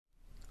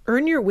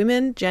Earn your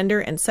women, gender,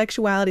 and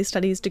sexuality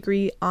studies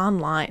degree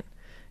online.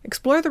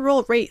 Explore the role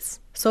of race,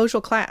 social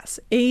class,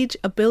 age,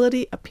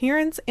 ability,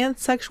 appearance, and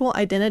sexual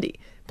identity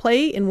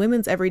play in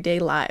women's everyday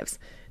lives.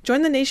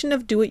 Join the nation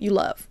of do what you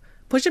love.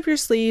 Push up your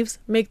sleeves,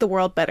 make the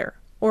world better.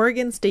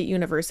 Oregon State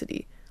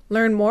University.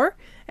 Learn more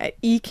at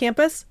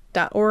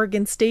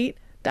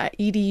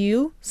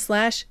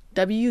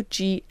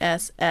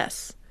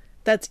ecampus.oregonstate.edu/WGSS.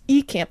 That's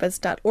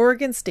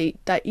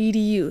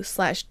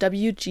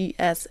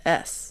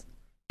ecampus.oregonstate.edu/WGSS.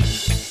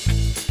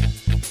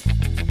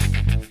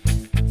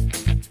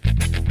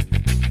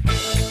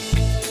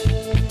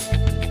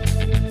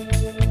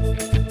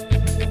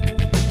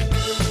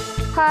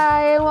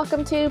 Hi, and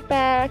welcome to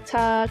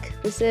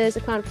Backtalk. This is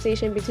a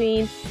conversation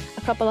between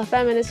a couple of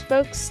feminist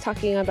folks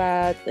talking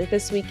about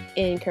this week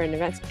in current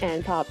events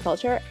and pop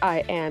culture.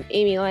 I am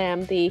Amy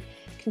Lamb, the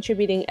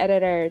contributing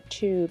editor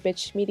to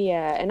Bitch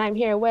Media, and I'm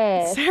here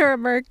with Sarah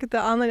Merck,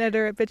 the online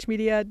editor at Bitch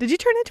Media. Did you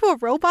turn into a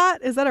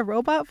robot? Is that a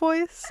robot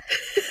voice?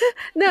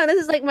 No,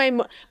 this is like my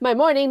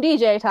morning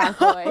DJ talk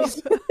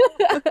voice.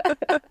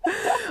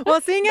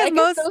 Well, seeing as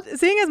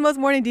most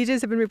morning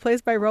DJs have been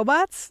replaced by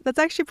robots, that's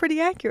actually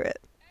pretty accurate.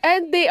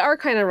 And they are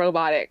kind of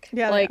robotic.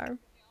 Yeah, like, they are.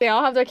 They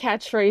all have their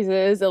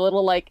catchphrases,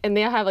 and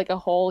they have like a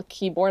whole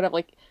keyboard of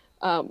like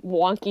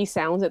wonky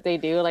sounds that they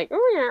do, like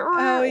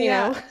oh yeah. You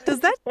know?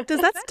 Does that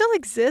still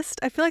exist?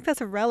 I feel like that's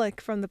a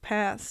relic from the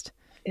past.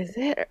 Is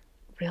it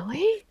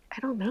really? I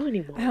don't know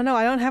anymore. I don't know.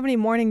 I don't have any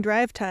morning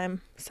drive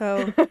time,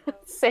 so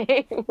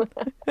same.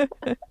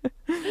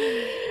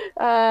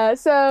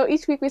 So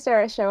each week we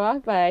start our show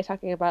off by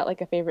talking about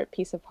like a favorite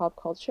piece of pop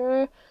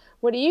culture.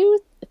 What are you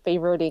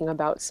favoriting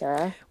about,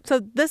 Sarah? So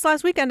this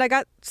last weekend I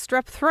got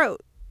strep throat.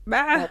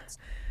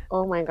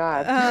 Oh my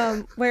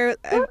god. Where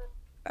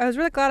I was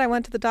really glad I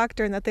went to the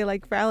doctor and that they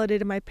like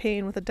validated my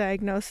pain with a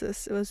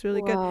diagnosis. It was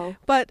really good.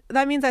 But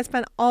that means I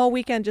spent all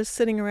weekend just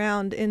sitting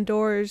around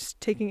indoors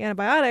taking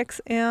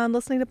antibiotics and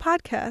listening to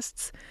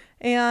podcasts.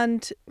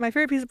 And my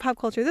favorite piece of pop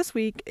culture this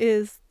week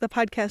is the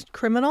podcast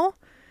Criminal.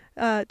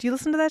 Do you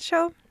listen to that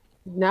show?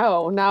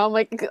 No. Now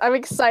I'm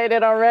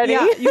excited already.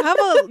 Yeah, you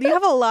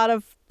have a lot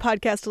of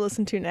podcasts to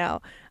listen to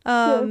now.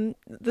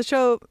 The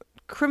show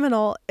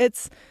Criminal,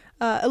 it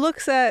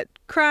looks at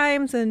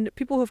crimes and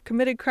people who have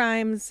committed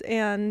crimes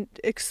and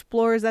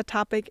explores that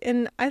topic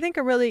in, I think,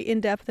 a really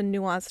in-depth and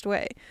nuanced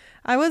way.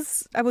 I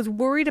was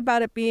worried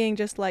about it being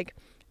just like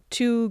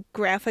too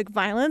graphic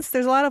violence.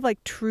 There's a lot of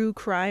like true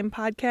crime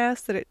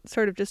podcasts that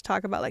sort of just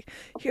talk about like,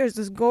 here's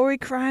this gory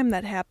crime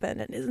that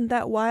happened and isn't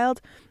that wild?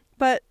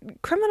 But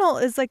Criminal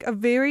is like a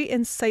very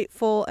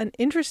insightful and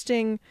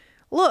interesting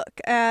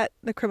look at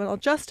the criminal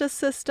justice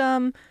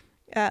system,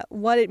 at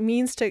what it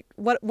means to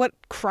what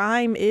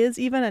crime is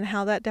even, and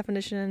how that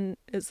definition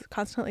is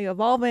constantly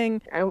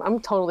evolving. I'm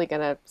totally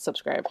gonna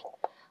subscribe.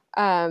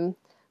 My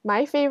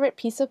favorite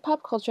piece of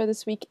pop culture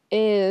this week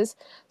is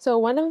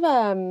one of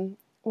the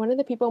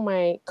people in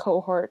my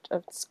cohort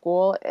of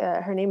school.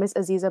 Her name is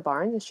Aziza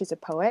Barnes, and she's a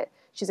poet.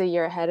 She's a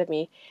year ahead of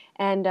me,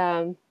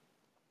 and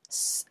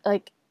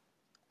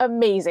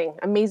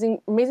amazing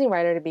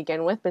writer to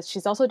begin with, but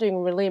she's also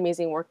doing really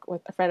amazing work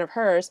with a friend of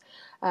hers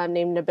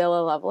named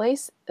Nabila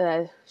Lovelace.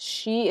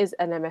 She is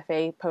an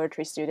MFA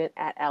poetry student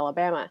at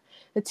Alabama.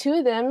 The two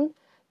of them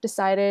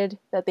decided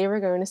that they were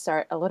going to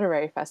start a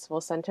literary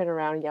festival centered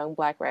around young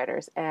Black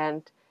writers,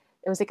 and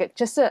it was like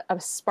just a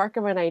spark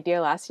of an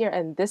idea last year,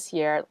 and this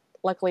year,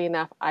 luckily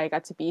enough, I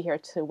got to be here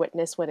to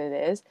witness what it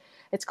is.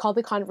 It's called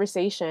The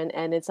Conversation,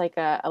 and it's like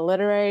a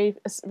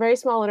very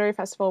small literary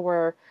festival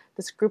where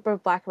this group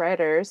of Black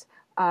writers,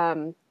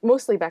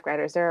 mostly Black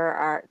writers,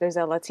 there's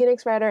a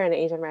Latinx writer and an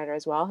Asian writer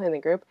as well in the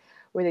group,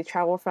 where they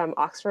travel from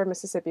Oxford,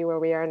 Mississippi, where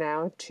we are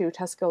now, to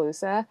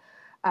Tuscaloosa,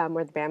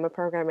 where the Bama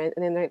program is,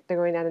 and then they're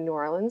going down to New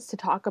Orleans to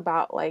talk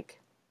about, like,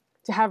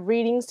 to have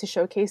readings, to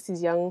showcase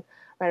these young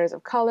writers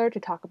of color, to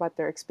talk about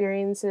their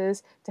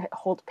experiences, to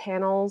hold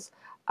panels,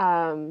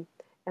 and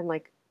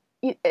like,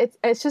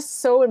 it's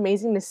just so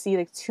amazing to see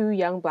like two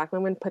young Black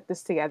women put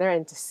this together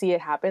and to see it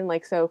happen.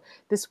 Like, so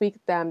this week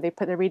they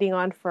put a reading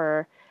on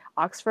for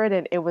Oxford,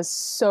 and it was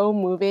so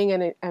moving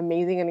and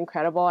amazing and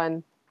incredible.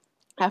 And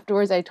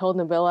afterwards I told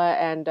Nabila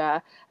and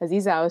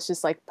Aziza, I was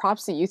just like,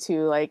 props to you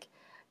two, like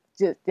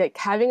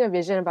having a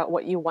vision about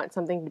what you want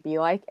something to be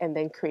like, and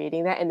then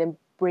creating that, and then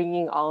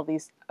bringing all of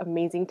these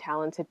amazing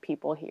talented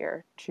people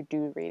here to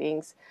do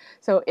readings.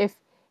 So if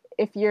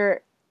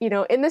you're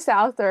in the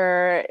South,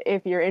 or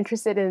if you're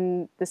interested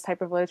in this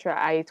type of literature,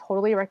 I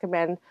totally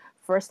recommend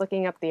first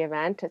looking up the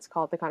event. It's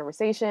called The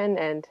Conversation.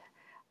 And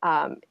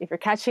if you're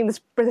catching this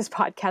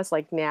podcast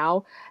like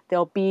now,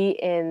 they'll be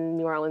in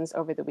New Orleans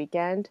over the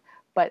weekend.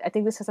 But I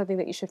think this is something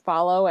that you should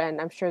follow. And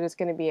I'm sure there's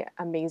going to be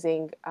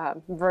amazing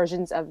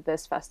versions of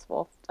this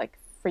festival, like,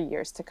 for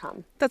years to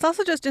come. That's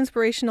also just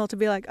inspirational to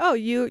be like, oh,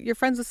 you're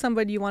friends with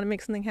somebody, you want to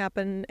make something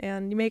happen,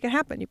 and you make it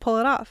happen. You pull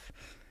it off,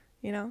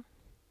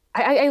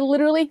 I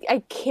literally,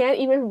 I can't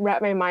even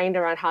wrap my mind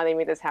around how they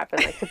made this happen.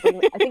 Like to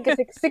bring, I think it's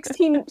like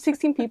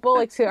 16 people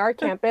like to our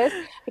campus.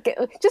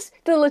 Like, just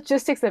the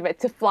logistics of it,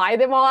 to fly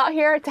them all out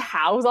here, to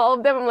house all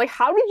of them. I'm like,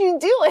 how did you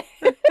do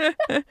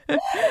it?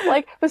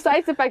 Like,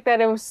 besides the fact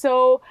that it was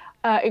so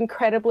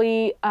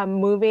incredibly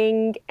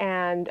moving,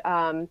 and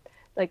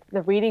like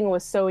the reading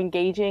was so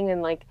engaging,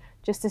 and like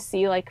just to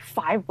see like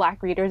 5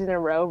 Black readers in a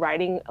row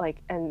writing,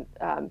 like, and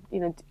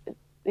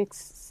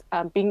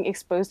being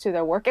exposed to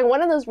their work. And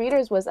one of those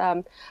readers was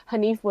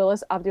Hanif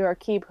Willis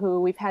Abdurraqib, who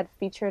we've had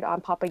featured on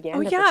Oh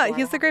Propaganda yeah, before.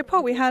 he's the great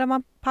poet. We had him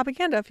on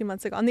Propaganda a few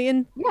months ago on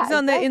Yeah, he's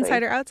on the exactly.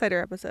 Insider Outsider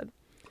episode.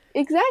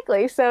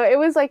 Exactly. So it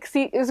was like,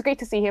 it was great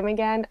to see him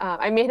again.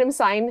 I made him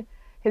sign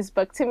his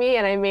book to me,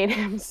 and I made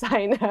him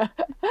sign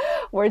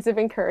words of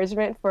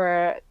encouragement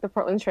for the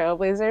Portland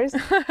Trailblazers.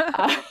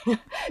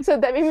 So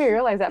that made me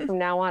realize that from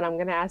now on, I'm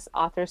going to ask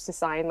authors to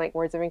sign like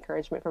words of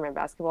encouragement for my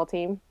basketball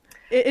team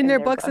In in their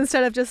their books, book.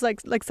 instead of just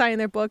like signing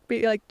their book,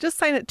 be like, just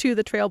sign it to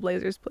the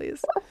Trailblazers,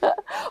 please.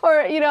 Or,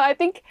 I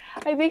think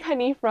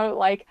Hanif wrote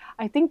like,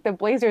 I think the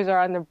Blazers are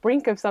on the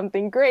brink of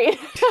something great.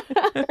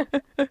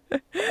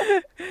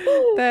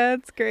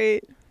 That's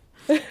great.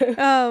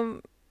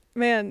 Um,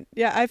 Man,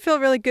 yeah, I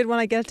feel really good when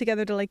I get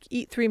together to like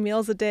eat 3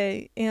 meals a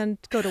day and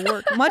go to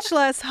work, much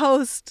less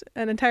host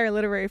an entire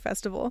literary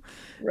festival.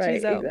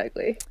 Right, Jeez, oh.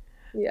 exactly.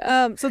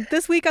 Yeah. So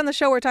this week on the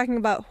show, we're talking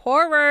about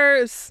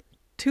horrors.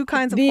 Two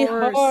kinds of The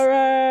horrors.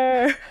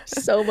 horror.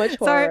 So much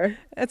It's our, horror.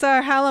 it's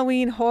our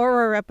Halloween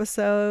horror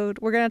episode.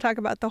 We're going to talk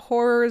about the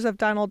horrors of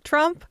Donald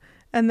Trump,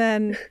 and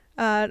then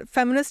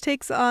feminist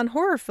takes on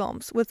horror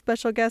films with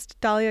special guest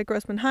Dahlia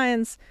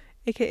Grossman-Hines,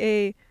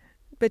 aka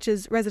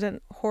Bitch's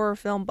resident horror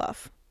film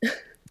buff.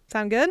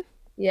 Sound good?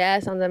 Yeah,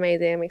 sounds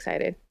amazing. I'm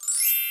excited.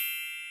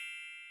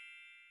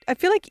 I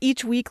feel like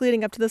each week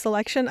leading up to this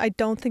election, I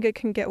don't think it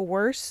can get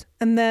worse.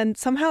 And then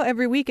somehow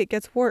every week it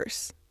gets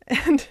worse.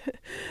 And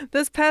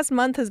this past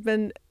month has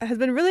been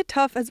really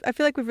tough. I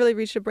feel like we've really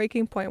reached a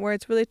breaking point where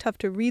it's really tough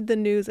to read the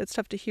news. It's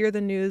tough to hear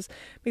the news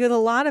because a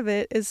lot of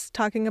it is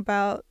talking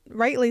about,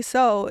 rightly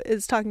so,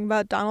 is talking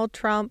about Donald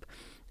Trump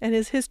and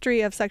his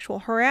history of sexual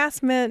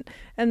harassment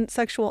and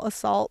sexual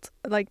assault.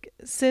 Like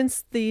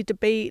since the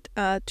debate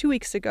 2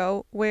 weeks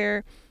ago,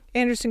 where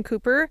Anderson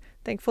Cooper,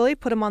 thankfully,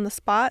 put him on the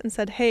spot and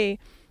said, hey,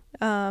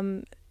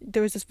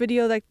 there was this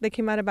video that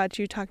came out about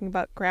you talking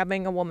about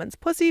grabbing a woman's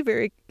pussy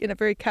in a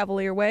very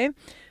cavalier way.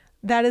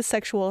 That is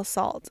sexual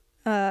assault.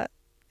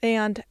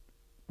 And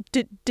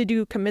did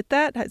you commit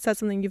that? Is that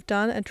something you've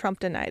done? And Trump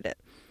denied it.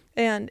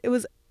 And it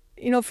was,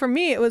 for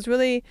me, it was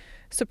really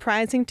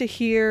surprising to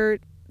hear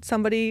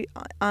somebody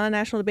on a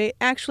national debate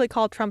actually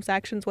call Trump's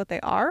actions what they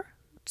are,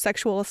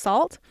 sexual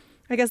assault.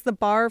 I guess the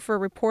bar for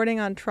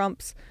reporting on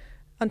Trump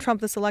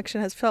this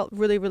election has felt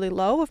really, really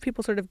low, of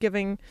people sort of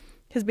giving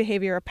his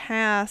behavior a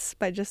pass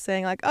by just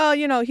saying like, oh,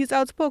 he's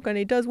outspoken,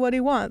 he does what he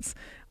wants,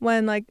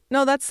 when like,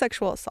 no, that's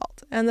sexual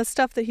assault. And the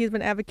stuff that he's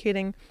been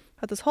advocating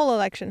about this whole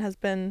election has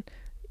been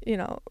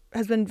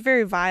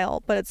very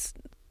vile, but it's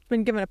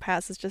been given a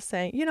pass as just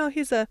saying,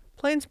 he's a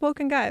plain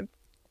spoken guy.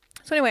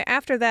 So anyway,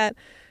 after that,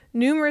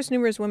 numerous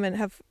women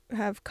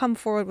have come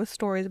forward with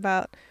stories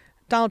about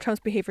Donald Trump's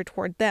behavior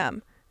toward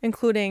them,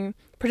 including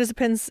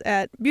participants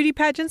at beauty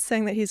pageants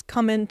saying that he's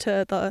come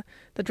into the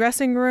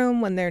dressing room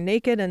when they're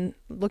naked and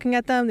looking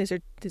at them. These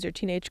are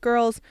teenage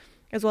girls,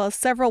 as well as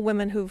several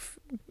women who've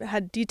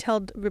had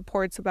detailed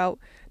reports about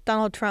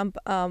Donald Trump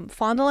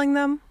fondling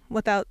them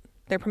without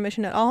their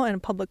permission at all in a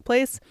public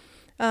place,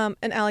 and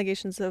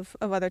allegations of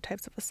other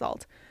types of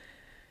assault.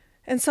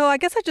 And so I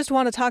guess I just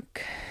want to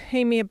talk,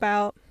 Amy,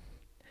 about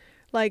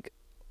like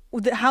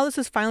how this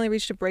has finally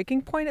reached a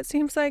breaking point, it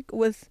seems like,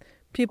 with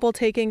people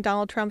taking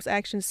Donald Trump's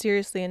actions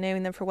seriously and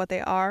naming them for what they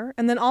are.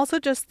 And then also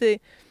just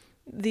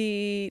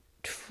the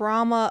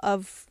trauma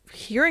of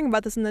hearing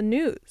about this in the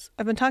news.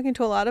 I've been talking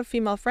to a lot of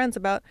female friends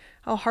about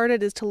how hard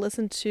it is to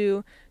listen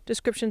to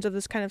descriptions of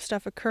this kind of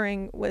stuff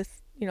occurring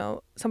with,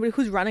 somebody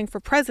who's running for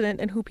president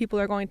and who people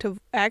are going to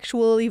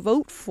actually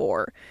vote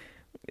for.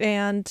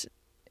 And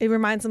it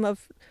reminds them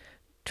of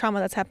trauma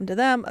that's happened to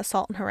them,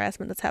 assault and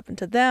harassment that's happened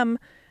to them,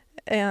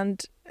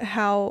 and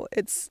how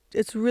it's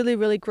really,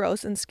 really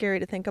gross and scary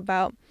to think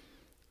about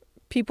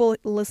people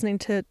listening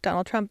to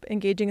Donald Trump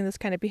engaging in this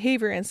kind of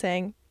behavior and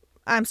saying,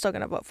 I'm still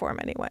going to vote for him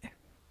anyway.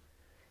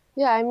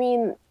 Yeah, I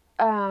mean,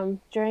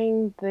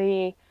 during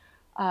the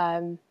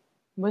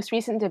most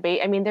recent debate,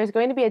 I mean, there's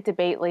going to be a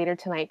debate later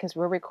tonight because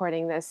we're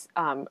recording this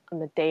on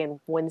the day on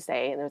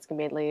Wednesday, and there's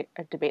going to be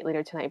a debate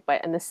later tonight.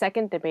 But in the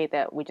second debate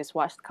that we just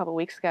watched a couple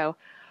weeks ago,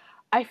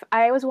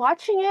 I was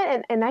watching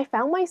it and I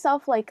found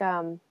myself like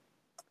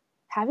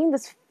having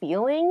this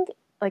feeling,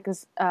 like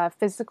this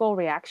physical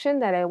reaction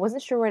that I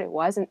wasn't sure what it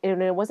was. And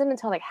it wasn't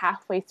until like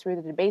halfway through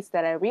the debates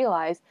that I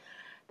realized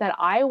that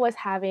I was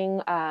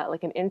having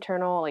like an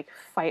internal like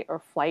fight or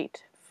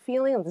flight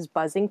feeling, this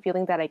buzzing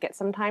feeling that I get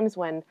sometimes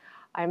when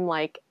I'm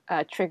like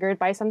triggered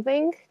by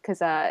something,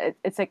 because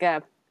it's like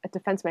a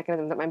defense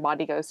mechanism that my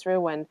body goes through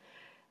when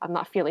I'm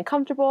not feeling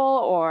comfortable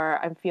or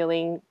I'm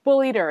feeling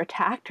bullied or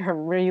attacked or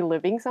I'm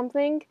reliving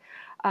something.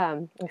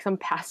 like some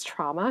past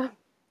trauma.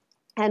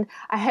 And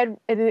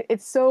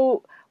it's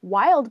so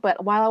wild,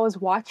 but while I was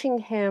watching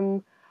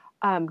him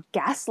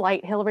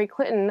gaslight Hillary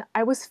Clinton,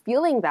 I was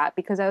feeling that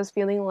because I was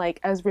feeling like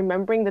I was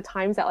remembering the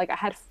times that like I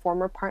had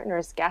former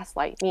partners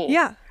gaslight me.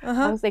 Yeah.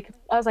 I was like,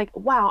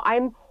 wow,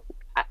 I,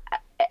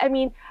 I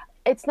mean,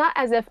 it's not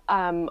as if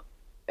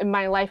in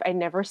my life I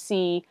never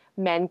see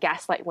men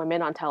gaslight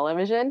women on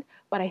television,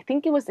 but I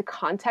think it was the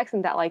context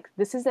and that like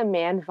this is a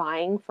man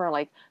vying for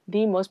like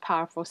the most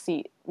powerful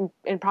seat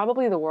in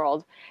probably the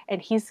world,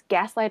 and he's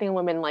gaslighting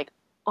women like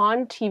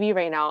on TV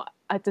right now,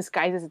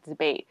 disguised as a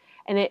debate,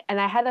 and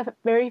I had a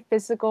very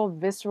physical,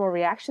 visceral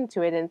reaction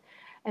to it,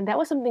 and that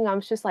was something I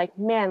was just like,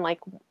 man, like,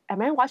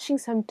 am I watching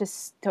some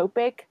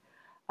dystopic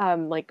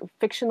like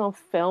fictional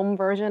film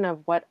version of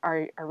what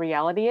our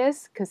reality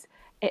is? Because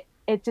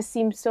it just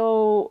seems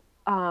so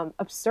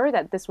absurd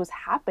that this was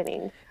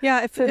happening.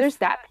 Yeah. So there's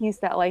that piece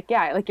that like,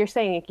 yeah, like you're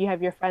saying, like you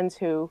have your friends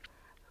who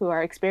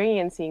are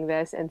experiencing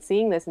this and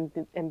seeing this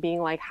and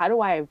being like, how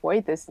do I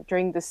avoid this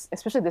during this,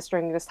 especially this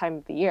during this time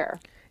of the year?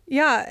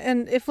 Yeah,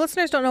 and if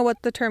listeners don't know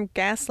what the term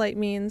gaslight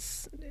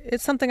means,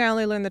 it's something I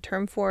only learned the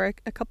term for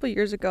a couple of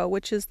years ago,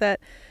 which is that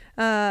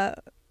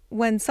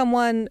when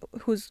someone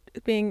who's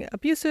being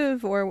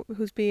abusive or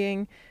who's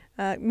being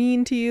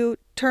mean to you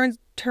turns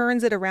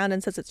it around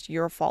and says it's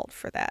your fault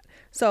for that.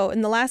 So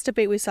in the last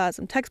debate, we saw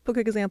some textbook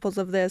examples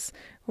of this,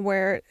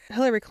 where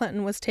Hillary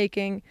Clinton was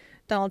taking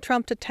Donald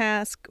Trump to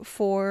task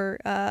for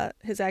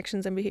his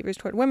actions and behaviors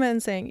toward women,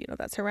 saying, you know,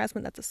 that's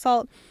harassment, that's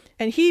assault,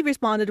 and he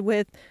responded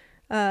with,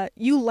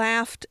 you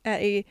laughed at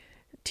a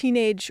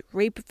teenage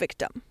rape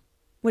victim,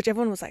 which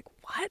everyone was like,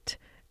 what?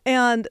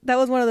 And that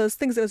was one of those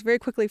things that was very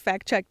quickly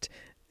fact checked.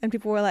 And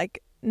people were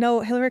like,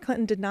 no, Hillary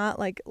Clinton did not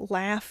like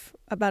laugh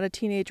about a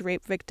teenage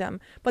rape victim.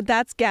 But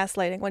that's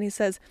gaslighting when he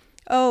says,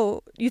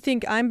 oh, you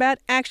think I'm bad?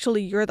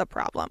 Actually, you're the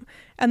problem.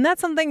 And that's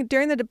something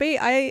during the debate,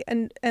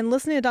 and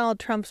listening to Donald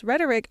Trump's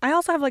rhetoric, I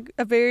also have like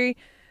a very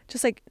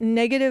just like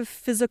negative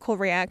physical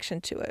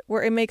reaction to it,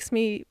 where it makes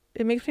me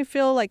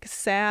feel like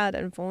sad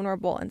and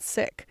vulnerable and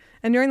sick.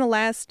 And during the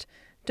last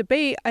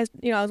debate, I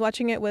was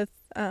watching it with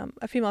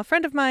a female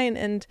friend of mine,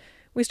 and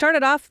we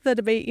started off the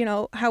debate,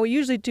 how we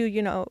usually do,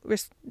 we're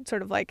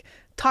sort of like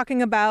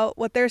talking about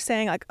what they're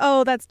saying, like,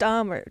 oh, that's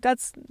dumb, or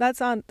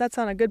that's on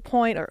a good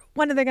point, or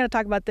when are they going to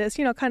talk about this?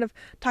 Kind of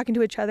talking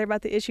to each other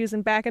about the issues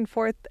and back and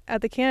forth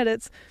at the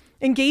candidates,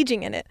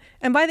 engaging in it.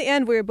 And by the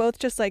end, we were both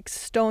just like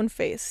stone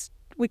faced.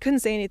 We couldn't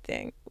say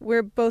anything.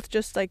 We're both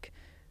just like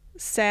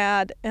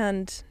sad,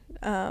 and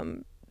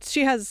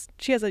she has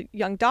a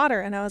young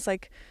daughter, and I was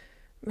like,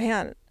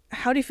 man,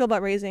 how do you feel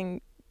about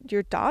raising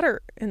your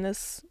daughter in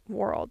this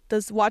world?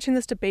 Does watching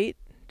this debate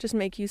just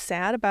make you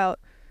sad about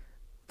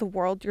the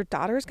world your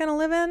daughter is going to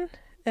live in?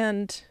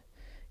 And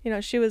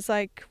she was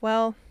like,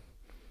 well,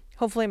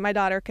 hopefully my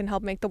daughter can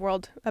help make the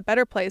world a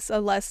better place, a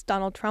less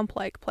Donald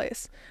Trump-like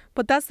place.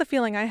 But that's the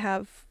feeling I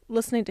have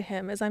listening to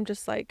him, is I'm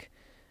just like,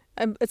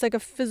 it's like a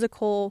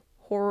physical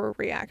horror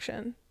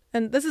reaction.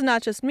 And this is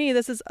not just me.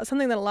 This is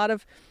something that a lot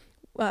of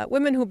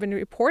women who've been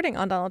reporting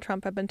on Donald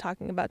Trump have been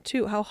talking about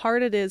too, how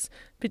hard it is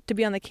to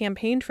be on the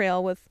campaign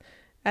trail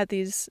at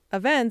these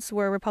events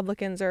where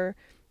Republicans are,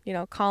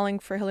 calling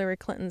for Hillary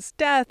Clinton's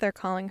death, they're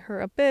calling her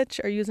a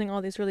bitch, or using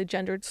all these really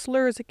gendered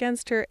slurs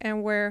against her,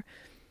 and where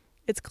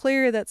it's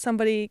clear that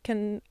somebody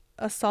can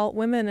assault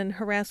women and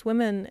harass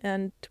women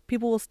and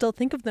people will still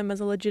think of them as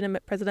a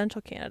legitimate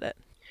presidential candidate.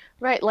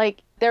 Right.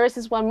 Like there was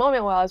this one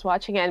moment while I was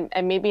watching it,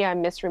 and maybe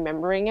I'm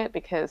misremembering it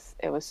because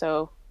it was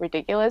so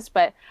ridiculous,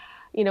 but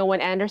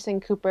when Anderson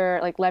Cooper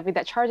like levied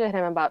that charge at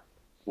him about,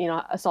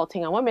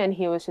 assaulting a woman,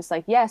 he was just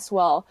like, yes,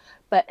 well,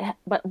 but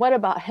what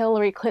about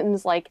Hillary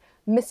Clinton's like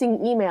missing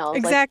emails?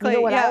 Exactly. Like, you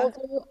know what yeah. I will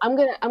do?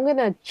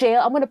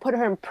 I'm gonna put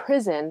her in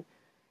prison.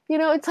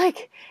 It's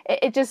like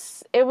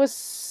it was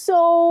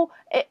so.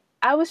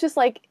 I was just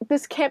like,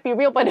 this can't be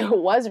real, but it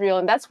was real,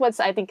 and that's what's,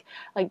 I think,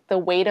 like the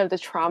weight of the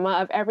trauma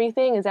of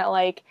everything is that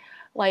like,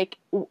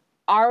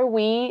 are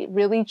we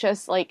really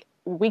just like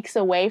weeks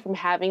away from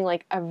having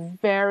like a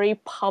very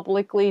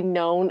publicly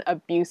known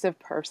abusive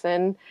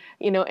person,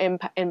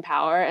 in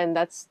power? And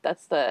that's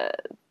the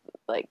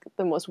like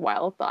the most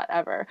wild thought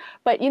ever.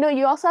 But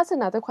you also asked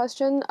another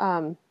question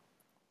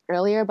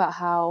earlier about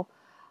how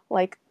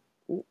like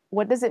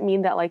what does it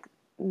mean that like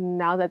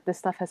now that this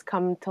stuff has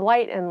come to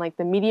light and like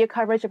the media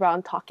coverage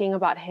around talking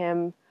about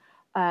him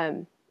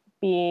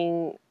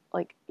being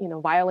like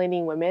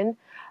violating women.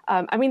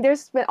 I mean,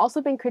 there's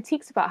also been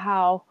critiques about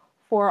how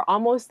for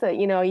almost a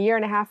year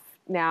and a half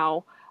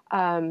now,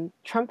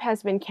 Trump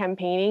has been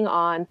campaigning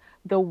on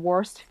the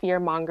worst fear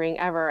mongering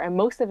ever, and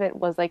most of it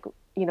was like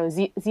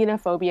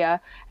xenophobia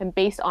and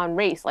based on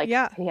race, like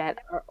he had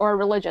or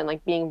religion,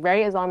 like being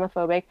very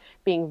Islamophobic,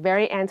 being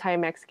very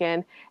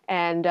anti-Mexican,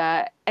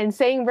 and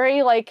saying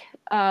very like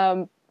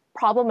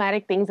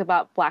problematic things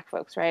about Black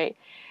folks, right?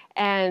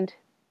 And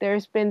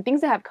there's been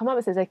things that have come up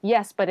that says like,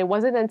 yes, but it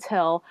wasn't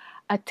until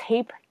a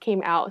tape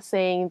came out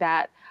saying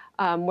that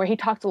where he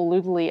talked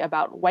lewdly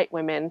about white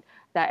women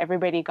that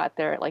everybody got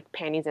their like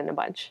panties in a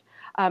bunch.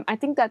 I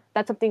think that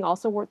that's something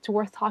also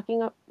worth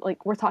talking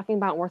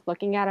about, worth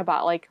looking at,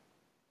 about like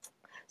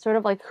sort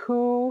of like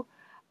who,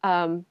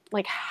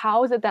 like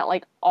how is it that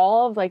like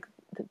all of like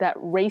that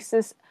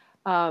racist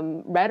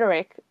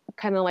rhetoric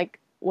kind of like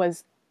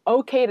was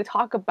okay to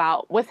talk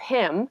about with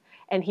him,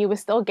 and he was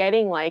still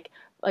getting like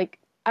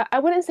I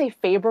wouldn't say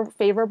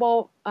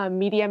favorable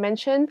media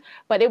mention,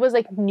 but it was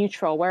like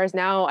neutral. Whereas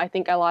now I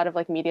think a lot of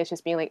like media is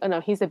just being like, oh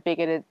no, he's a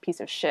bigoted piece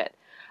of shit.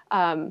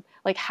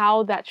 Like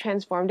how that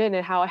transformed it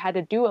and how it had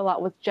to do a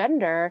lot with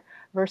gender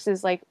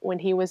versus like when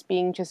he was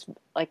being just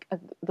like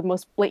the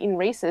most blatant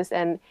racist,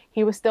 and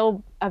he was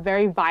still a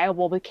very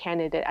viable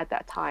candidate at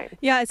that time.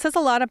 Yeah, it says a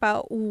lot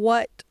about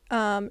what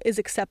is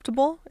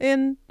acceptable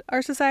in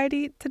our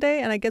society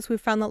today. And I guess we've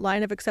found that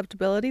line of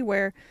acceptability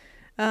where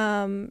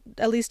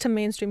at least to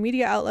mainstream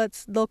media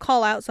outlets, they'll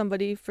call out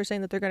somebody for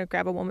saying that they're going to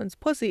grab a woman's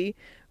pussy.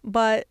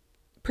 But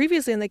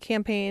previously in the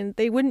campaign,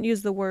 they wouldn't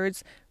use the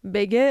words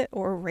bigot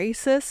or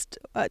racist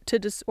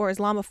or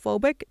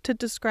Islamophobic to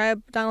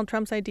describe Donald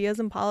Trump's ideas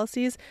and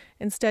policies.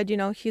 Instead,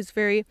 he's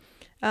very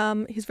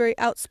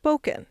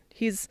outspoken.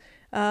 He's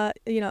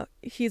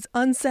he's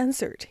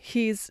uncensored.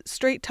 He's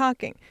straight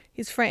talking.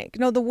 He's frank.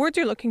 No, the words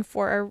you're looking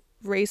for are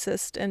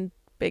racist and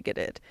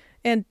bigoted.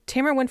 And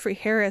Tamara Winfrey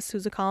Harris,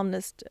 who's a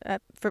columnist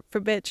for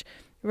Bitch,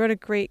 wrote a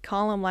great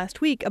column last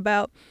week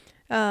about,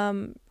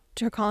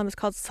 her column is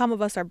called "Some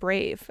of Us Are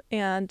Brave,"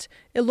 and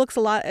it looks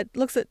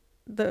at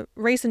the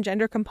race and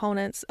gender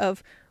components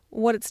of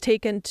what it's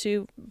taken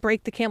to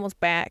break the camel's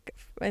back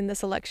in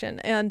this election.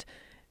 And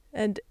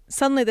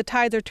suddenly the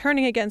tides are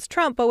turning against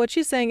Trump. But what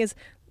she's saying is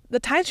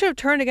the tide should have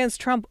turned against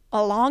Trump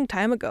a long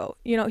time ago.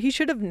 He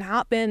should have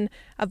not been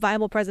a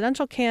viable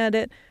presidential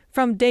candidate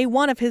from day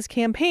one of his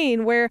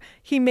campaign, where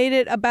he made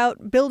it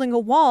about building a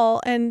wall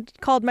and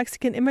called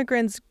Mexican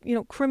immigrants,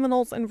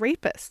 criminals and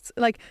rapists.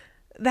 Like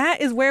that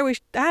is where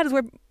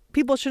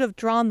people should have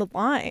drawn the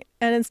line.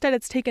 And instead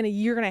it's taken a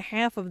year and a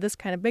half of this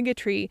kind of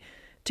bigotry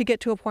to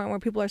get to a point where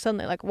people are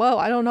suddenly like, whoa,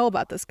 I don't know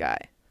about this guy.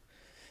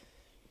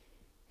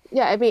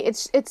 Yeah, I mean,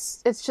 it's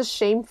just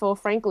shameful,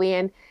 frankly,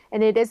 and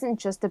it isn't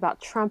just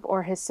about Trump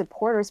or his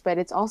supporters, but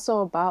it's also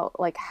about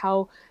like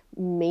how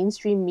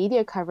mainstream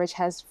media coverage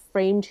has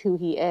framed who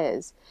he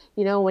is.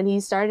 When he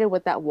started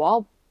with that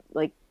wall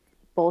like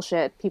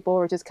bullshit, people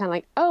were just kind of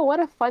like, oh, what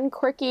a fun,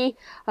 quirky,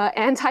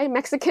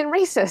 anti-Mexican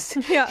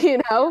racist. Yeah.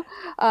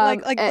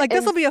 Like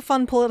this will be a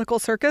fun political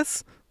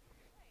circus.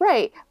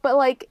 Right, but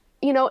like,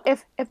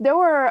 if there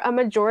were a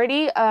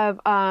majority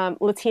of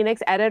Latinx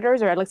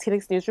editors or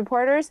Latinx news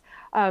reporters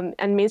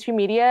and mainstream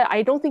media,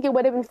 I don't think it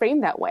would have been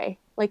framed that way.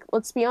 Like,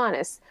 let's be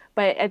honest.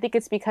 But I think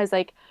it's because,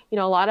 like, a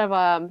lot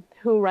of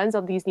who runs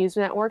of these news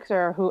networks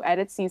or who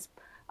edits these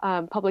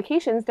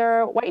publications, there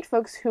are white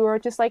folks who are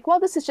just like, well,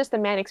 this is just a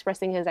man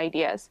expressing his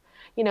ideas.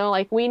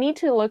 Like, we need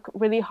to look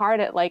really hard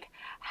at, like,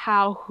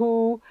 how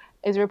who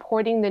is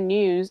reporting the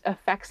news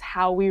affects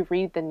how we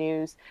read the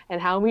news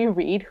and how we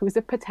read who's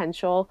a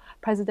potential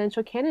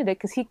presidential candidate.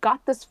 Because he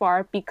got this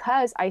far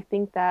because I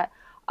think that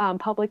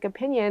public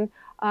opinion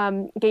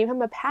gave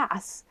him a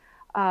pass.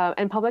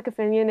 And public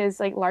opinion is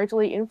like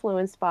largely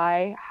influenced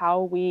by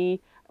how we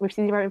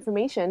receive our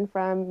information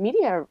from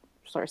media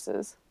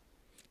sources.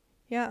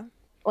 Yeah.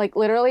 Like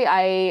literally,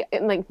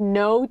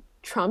 no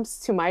Trumps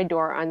to my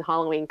door on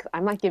Halloween because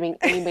I'm not giving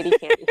anybody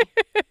candy.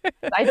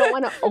 I don't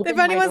want to open. If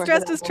anyone's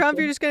dressed as Trump,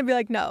 you're just going to be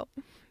like, no,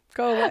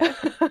 go away.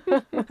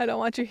 I don't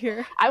want you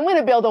here. I'm going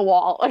to build a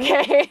wall,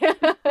 okay?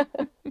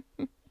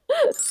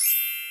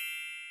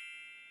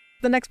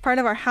 The next part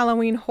of our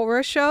Halloween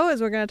horror show is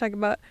we're going to talk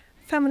about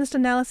feminist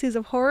analyses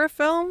of horror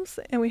films.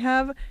 And we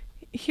have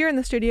here in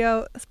the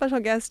studio a special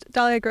guest,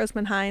 Dahlia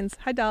Grossman-Hines.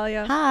 Hi,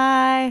 Dahlia.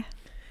 Hi.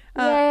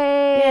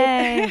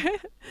 Yay.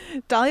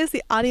 Dahlia is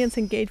the audience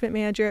engagement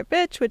manager at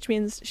Bitch, which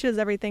means she does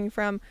everything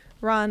from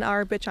run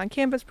our Bitch on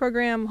Campus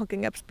program,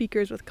 hooking up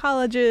speakers with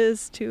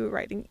colleges, to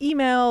writing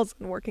emails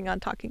and working on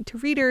talking to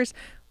readers.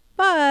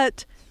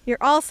 But you're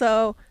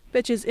also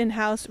Bitch's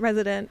in-house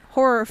resident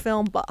horror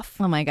film buff.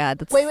 Oh my God.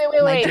 That's wait.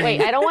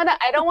 I don't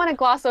want to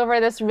gloss over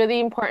this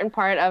really important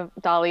part of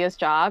Dahlia's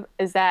job,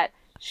 is that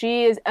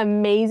she is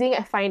amazing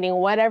at finding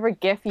whatever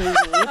gift you need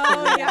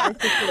Oh, yeah.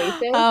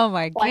 situation. Oh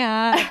my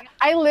God.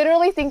 I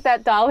literally think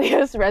that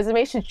Dahlia's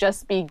resume should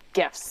just be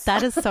gifts.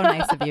 That is so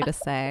nice of you to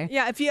say.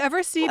 Yeah, if you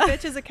ever see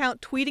Bitch's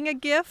account tweeting a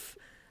GIF,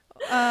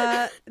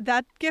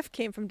 that GIF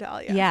came from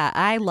Dahlia. Yeah,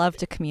 I love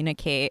to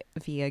communicate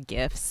via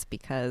GIFs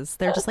because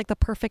they're just like the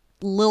perfect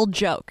little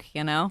joke,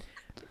 Yeah.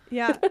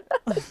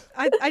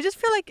 I just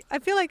feel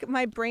like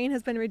my brain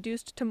has been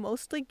reduced to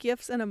mostly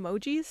GIFs and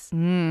emojis.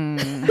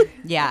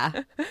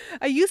 Yeah.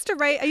 I used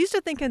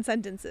to think in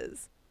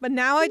sentences, but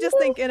now I just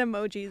think in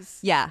emojis.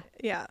 Yeah.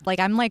 Yeah. Like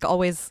I'm like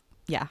always,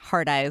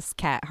 hard eyes,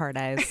 cat, hard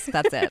eyes.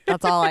 That's it.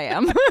 That's all I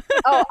am.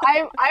 Oh,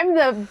 I'm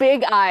the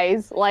big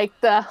eyes, like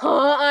the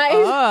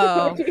eyes.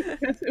 Oh.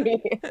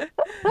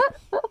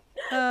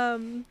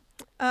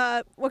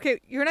 Okay,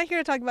 you're not here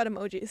to talk about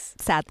emojis.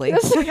 Sadly.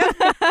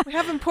 We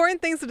have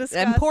important things to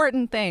discuss.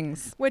 Important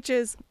things. Which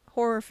is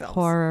horror films.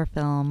 Horror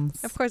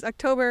films. Of course,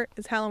 October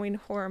is Halloween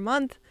Horror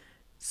Month.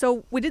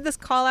 So we did this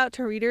call out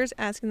to readers,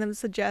 asking them to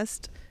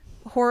suggest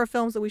horror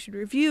films that we should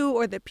review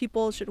or that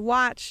people should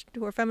watch,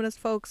 who are feminist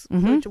folks,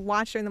 who should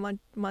watch during the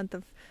month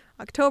of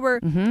October.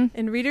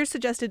 And readers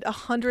suggested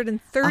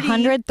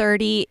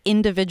 130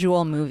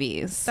 individual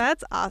movies.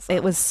 That's awesome.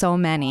 It was so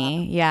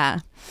many. Yeah.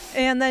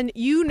 And then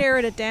you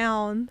narrowed it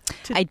down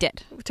I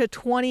did. to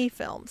 20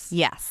 films.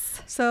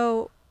 Yes.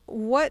 So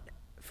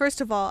first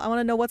of all, I want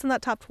to know what's on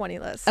that top 20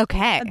 list.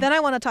 Okay. And then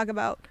I want to talk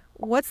about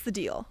what's the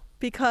deal,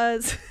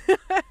 because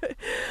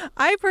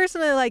I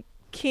personally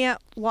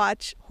can't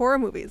watch horror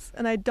movies,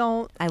 and I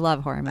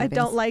love horror movies. I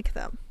don't like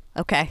them.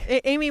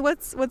 Okay. Amy,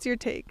 what's your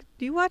take?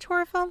 Do you watch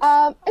horror films?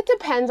 It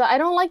depends. I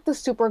don't like the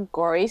super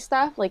gory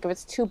stuff. Like, if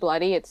it's too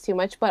bloody, it's too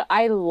much. But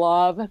I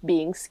love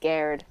being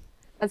scared.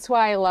 That's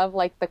why I love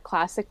the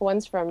classic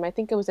ones from, I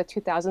think it was the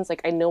 2000s.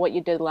 Like, I Know What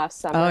You Did Last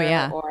Summer. Oh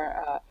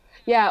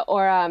yeah.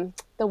 Or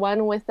the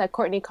one with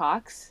Courtney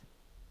Cox.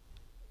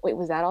 Wait,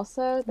 was that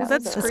also? Was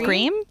that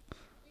Scream?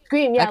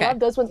 Scream. Yeah, Okay. I love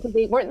those ones because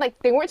they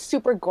weren't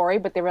super gory,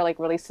 but they were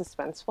really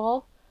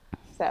suspenseful.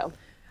 So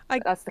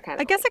that's the kind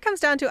of. I guess it comes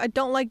down to I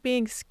don't like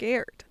being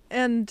scared.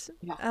 And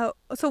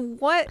let's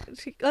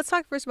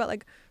talk first about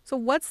so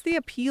what's the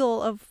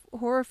appeal of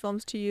horror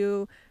films to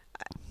you?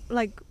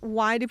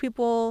 Why do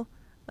people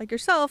like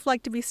yourself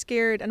like to be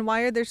scared, and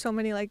why are there so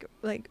many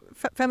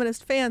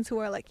feminist fans who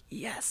are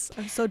yes,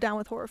 I'm so down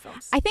with horror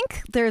films? I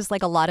think there's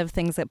a lot of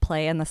things that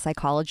play in the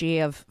psychology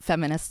of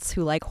feminists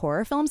who like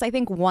horror films. I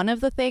think one of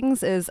the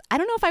things is, I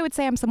don't know if I would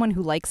say I'm someone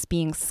who likes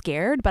being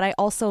scared, but I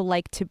also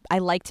like to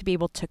be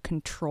able to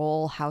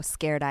control how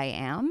scared I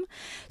am.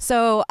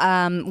 So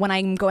when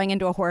I'm going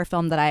into a horror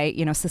film that I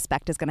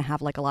suspect is going to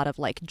have a lot of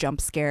jump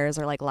scares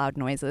or loud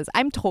noises,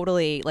 I'm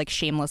totally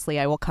shamelessly,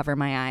 I will cover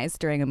my eyes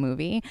during a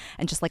movie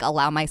and just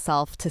allow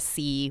myself to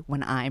see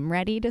when I'm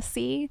ready to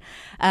see.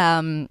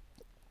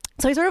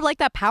 So I sort of like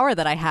that power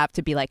that I have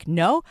to be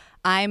no,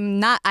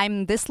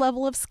 I'm this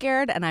level of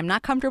scared, and I'm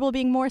not comfortable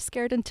being more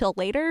scared until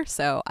later.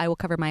 So I will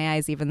cover my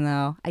eyes even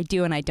though I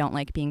do and I don't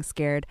like being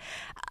scared.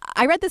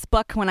 I read this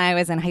book when I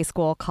was in high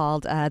school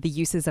called The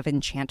Uses of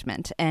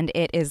Enchantment. And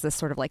it is this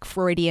sort of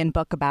Freudian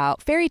book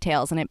about fairy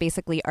tales. And it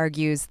basically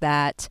argues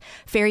that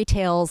fairy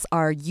tales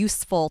are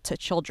useful to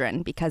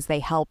children because they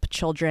help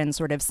children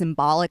sort of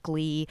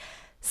symbolically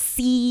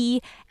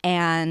see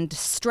and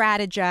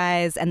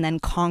strategize and then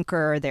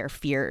conquer their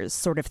fears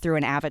sort of through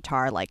an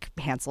avatar like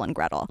Hansel and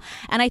Gretel.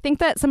 And I think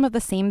that some of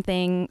the same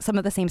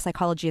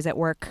psychology is at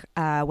work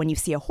when you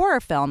see a horror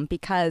film,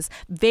 because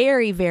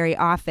very, very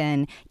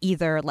often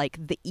either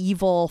the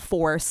evil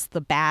force,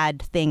 the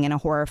bad thing in a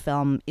horror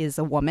film is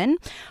a woman,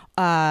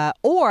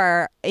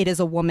 or it is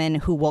a woman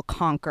who will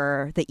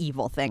conquer the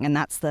evil thing. And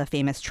that's the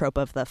famous trope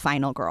of the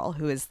final girl,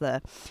 who is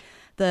the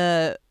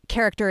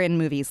character in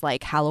movies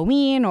like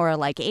Halloween or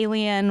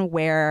Alien,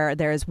 where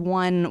there's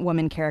one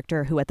woman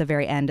character who at the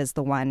very end is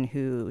the one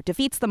who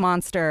defeats the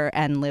monster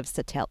and lives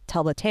to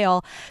tell the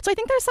tale. So I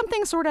think there's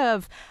something sort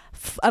of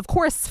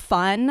course,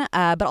 fun,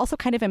 but also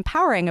kind of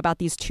empowering about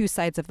these two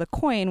sides of the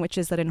coin, which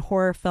is that in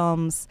horror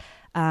films,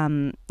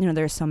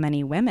 there's so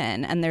many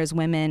women, and there's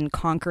women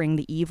conquering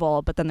the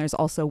evil, but then there's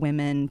also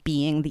women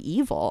being the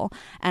evil.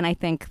 And I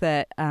think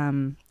that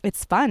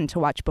it's fun to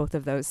watch both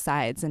of those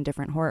sides in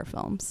different horror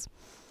films.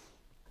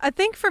 I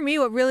think for me,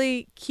 what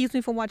really keeps me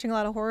from watching a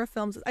lot of horror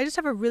films is I just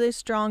have a really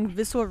strong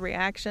visceral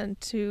reaction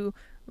to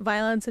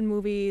violence in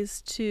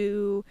movies,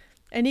 to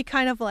any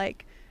kind of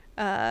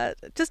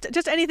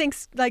just anything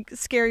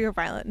scary or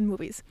violent in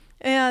movies.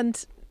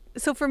 And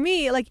so for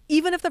me,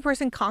 even if the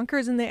person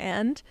conquers in the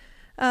end,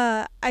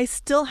 I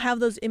still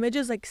have those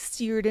images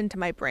seared into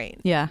my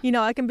brain. Yeah.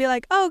 I can be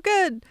oh,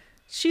 good,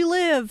 she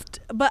lived,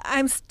 but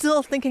I'm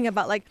still thinking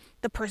about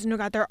the person who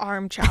got their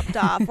arm chopped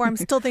off, or I'm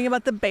still thinking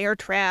about the bear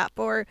trap,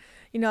 or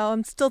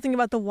I'm still thinking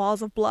about the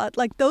walls of blood.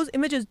 Those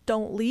images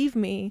don't leave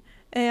me,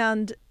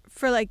 and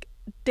for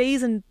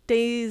days and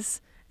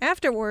days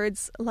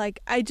afterwards,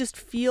 I just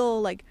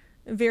feel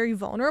very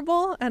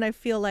vulnerable, and I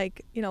feel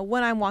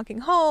when I'm walking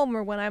home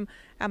or when I'm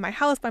at my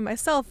house by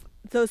myself,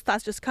 those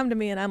thoughts just come to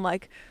me, and I'm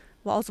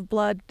walls of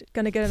blood,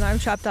 gonna get an arm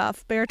chopped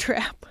off, bear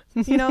trap.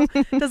 Does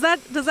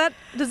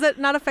that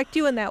not affect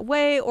you in that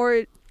way, or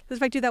does it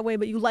affect you that way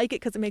but you like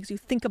it because it makes you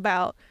think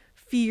about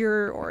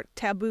fear or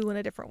taboo in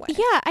a different way?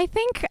 Yeah, I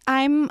think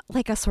I'm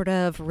a sort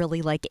of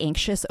really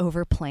anxious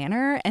over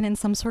planner, and in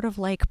some sort of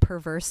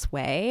perverse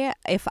way,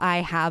 if I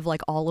have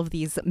all of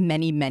these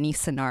many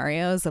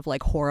scenarios of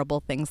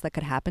horrible things that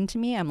could happen to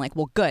me, I'm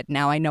well, good,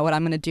 now I know what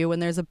I'm going to do when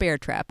there's a bear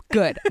trap.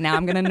 Good, now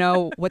I'm going to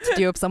know what to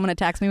do if someone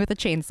attacks me with a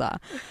chainsaw.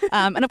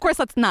 And of course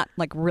that's not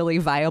really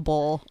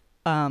viable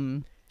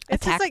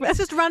It's just it's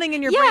just running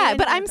in your brain. Yeah,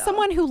 but I'm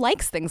someone who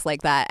likes things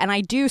like that, and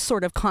I do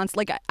sort of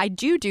I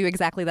do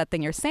exactly that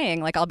thing you're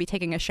saying. I'll be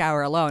taking a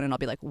shower alone, and I'll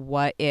be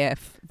what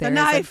if there's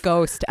a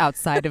ghost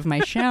outside of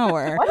my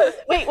shower?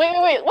 Wait!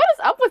 What is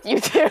up with you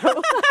two?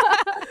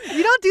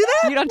 You don't do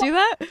that? You don't do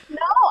that? No,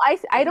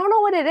 I don't know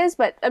what it is,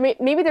 but I mean,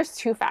 maybe there's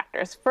two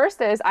factors. First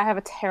is I have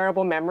a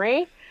terrible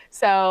memory.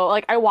 So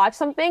like I watch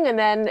something and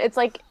then it's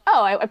like,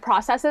 oh, I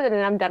process it and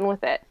then I'm done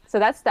with it. So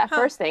that's that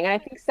first thing. And I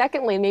think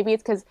secondly, maybe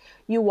it's because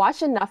you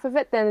watch enough of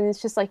it, then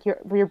it's just like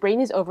your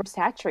brain is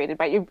oversaturated,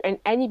 right?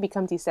 And you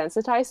become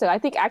desensitized. So I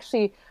think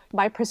actually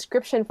my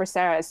prescription for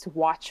Sarah is to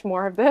watch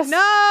more of this.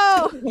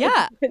 No!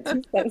 Yeah.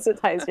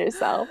 Desensitize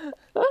yourself.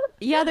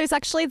 Yeah, there's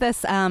actually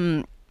this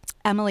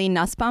Emily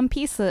Nussbaum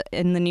piece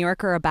in the New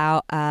Yorker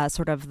about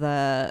sort of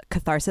the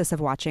catharsis of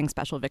watching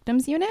Special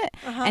Victims Unit,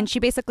 and she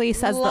basically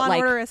says Law that like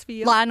Order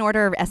SVU. Law and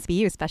Order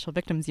SVU, Special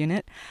Victims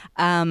Unit.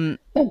 Dun,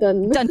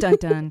 dun. Dun dun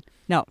dun.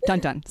 No, dun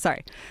dun.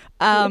 Sorry.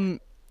 And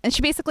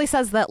she basically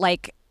says that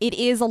like it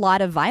is a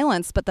lot of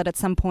violence, but that at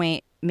some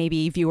point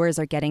maybe viewers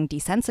are getting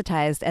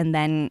desensitized and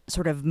then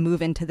sort of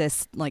move into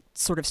this like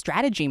sort of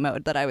strategy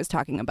mode that I was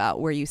talking about,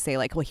 where you say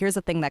like, well, here's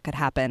a thing that could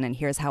happen and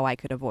here's how I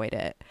could avoid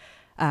it.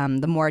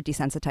 The more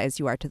desensitized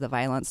you are to the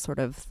violence, sort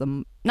of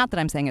not that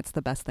I'm saying it's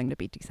the best thing to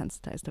be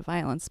desensitized to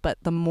violence, but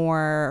the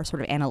more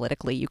sort of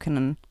analytically you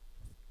can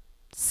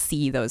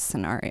see those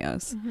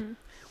scenarios. Mm-hmm.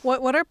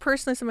 What are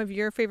personally some of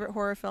your favorite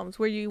horror films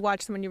where you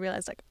watch them and you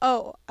realize like,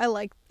 oh, I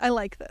like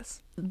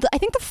this? I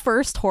think the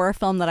first horror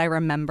film that I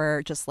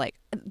remember, just like,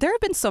 there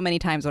have been so many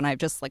times when I've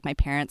just like my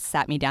parents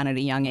sat me down at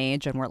a young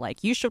age and were like,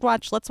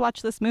 let's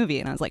watch this movie,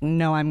 and I was like,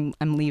 no, I'm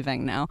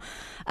leaving now.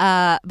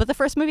 But the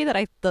first movie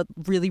that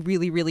really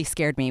really really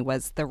scared me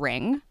was The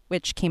Ring,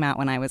 which came out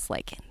when I was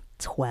like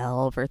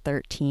 12 or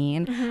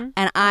 13,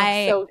 and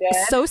I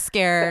was so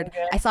scared.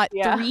 I saw it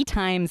 3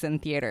 times in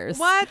theaters.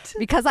 What?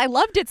 Because I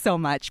loved it so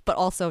much, but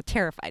also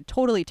terrified,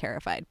 totally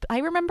terrified. I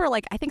remember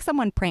like I think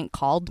someone prank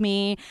called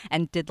me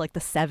and did like the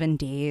 7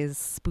 days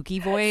spooky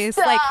voice.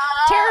 Stop. Like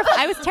terrified.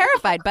 I was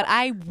terrified, but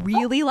I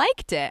really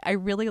liked it. I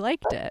really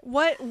liked it.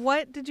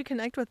 What did you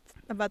connect with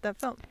about that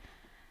film?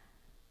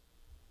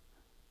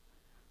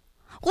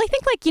 Well, I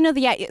think like, you know,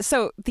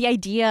 the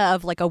idea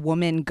of like a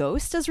woman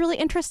ghost is really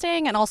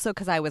interesting. And also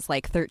because I was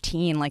like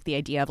 13, like the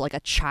idea of like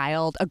a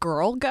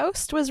girl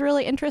ghost was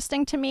really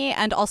interesting to me.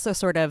 And also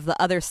sort of the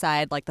other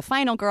side, like the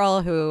final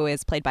girl who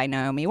is played by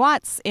Naomi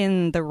Watts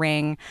in The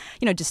Ring,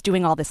 you know, just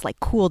doing all this like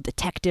cool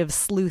detective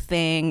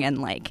sleuthing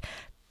and like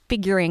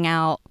figuring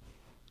out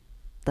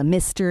the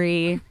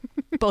mystery,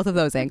 both of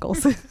those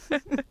angles. Are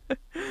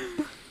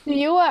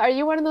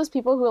you one of those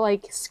people who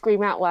like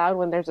scream out loud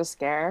when there's a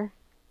scare?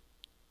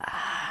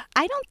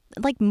 I don't,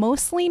 like,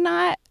 mostly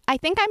not. I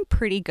think I'm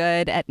pretty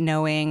good at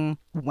knowing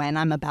when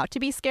I'm about to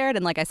be scared.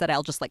 And like I said,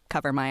 I'll just like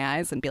cover my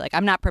eyes and be like,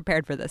 I'm not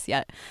prepared for this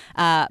yet.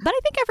 But I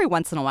think every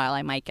once in a while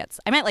I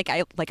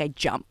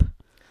jump.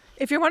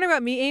 If you're wondering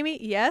about me,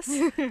 Amy, yes.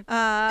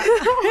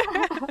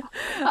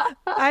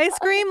 I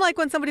scream like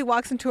when somebody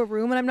walks into a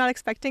room and I'm not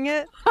expecting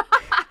it.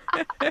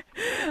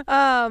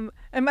 I'm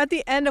at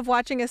the end of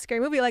watching a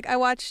scary movie. Like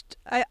I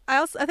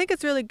think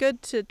it's really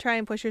good to try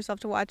and push yourself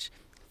to watch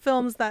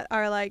films that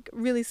are like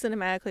really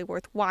cinematically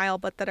worthwhile,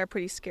 but that are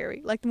pretty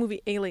scary, like the movie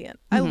Alien.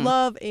 I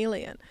love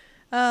Alien.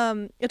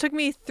 It took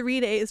me 3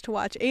 days to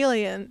watch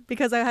Alien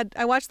because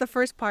I watched the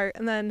first part,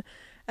 and then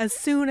as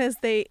soon as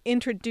they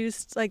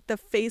introduced like the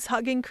face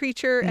hugging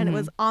creature and it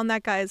was on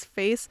that guy's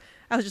face,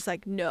 I was just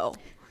like, no.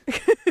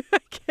 I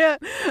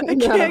can't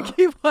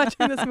keep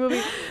watching this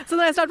movie. So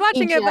then I stopped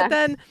watching it, but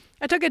then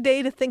I took a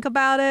day to think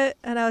about it,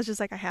 and I was just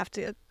like, I have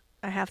to keep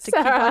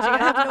watching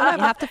it. I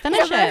have to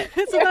finish it.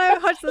 So then I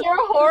watched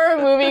your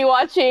horror movie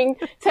watching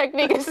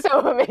technique is so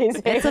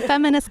amazing. It's a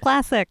feminist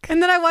classic.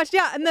 And then I watched,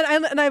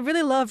 and I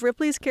really love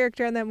Ripley's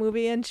character in that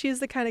movie, and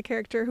she's the kind of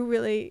character who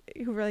really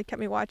kept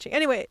me watching.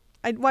 Anyway,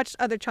 I watched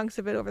other chunks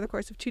of it over the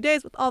course of 2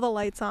 days with all the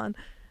lights on.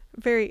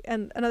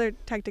 And another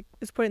tactic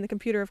is putting the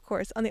computer, of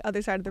course, on the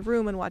other side of the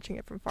room and watching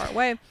it from far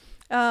away.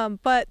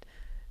 But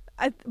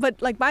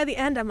like by the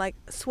end, I'm like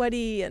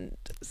sweaty and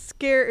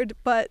scared,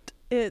 but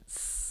it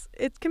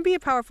can be a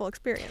powerful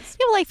experience.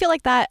 Yeah, well, I feel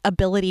like that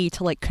ability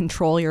to like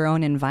control your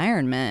own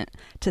environment,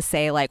 to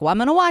say like, well, I'm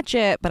going to watch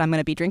it, but I'm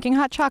going to be drinking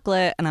hot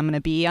chocolate and I'm going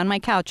to be on my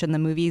couch and the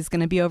movie's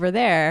going to be over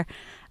there.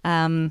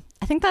 I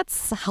think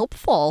that's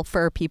helpful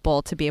for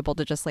people to be able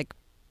to just like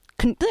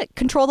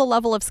control the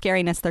level of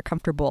scariness they're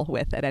comfortable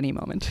with at any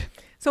moment.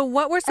 So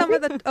what were some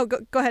of the... Oh,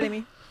 go ahead,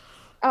 Amy.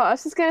 Oh, I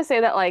was just going to say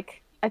that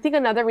like, I think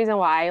another reason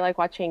why I like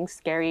watching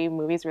scary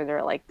movies where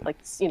they're like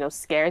you know,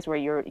 scares where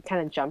you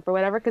kind of jump or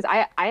whatever, because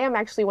I am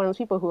actually one of those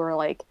people who are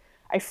like,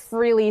 I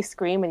freely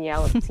scream and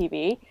yell at the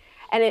TV.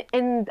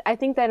 And I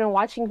think that in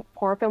watching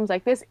horror films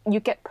like this, you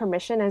get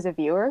permission as a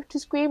viewer to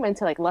scream and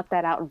to like let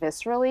that out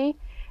viscerally.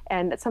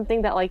 And it's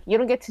something that like you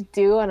don't get to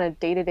do on a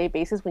day-to-day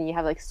basis when you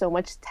have like so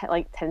much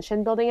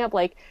tension building up.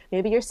 Like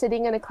maybe you're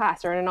sitting in a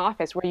class or in an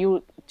office where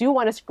you do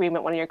want to scream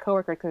at one of your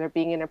coworkers because they're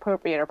being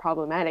inappropriate or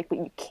problematic, but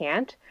you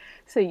can't.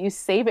 So you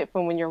save it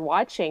from when you're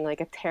watching like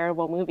a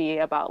terrible movie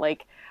about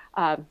like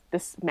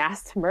this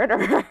masked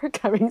murderer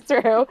coming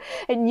through,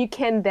 and you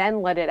can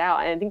then let it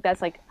out. And I think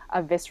that's like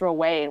a visceral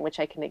way in which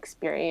I can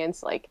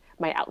experience like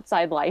my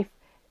outside life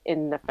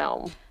in the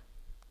film.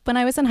 When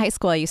I was in high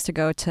school, I used to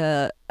go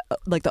to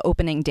like the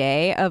opening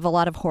day of a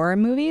lot of horror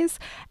movies,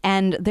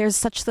 and there's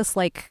such this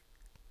like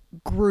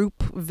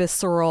group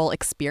visceral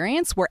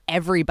experience where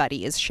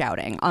everybody is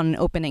shouting on an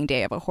opening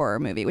day of a horror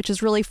movie, which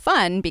is really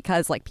fun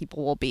because like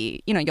people will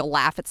be, you'll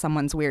laugh at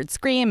someone's weird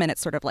scream and it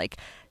sort of like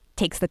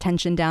takes the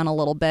tension down a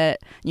little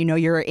bit.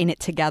 You're in it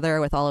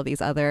together with all of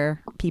these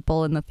other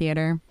people in the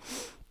theater.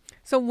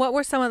 So what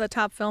were some of the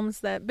top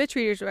films that Bitch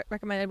Readers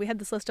recommended? We had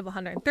this list of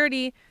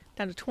 130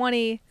 down to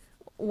 20.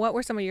 What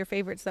were some of your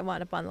favorites that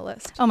wound up on the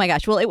list? Oh my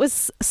gosh. Well, it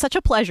was such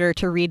a pleasure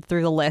to read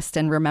through the list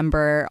and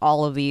remember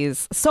all of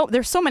these. So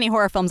there's so many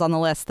horror films on the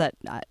list that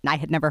I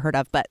had never heard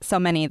of, but so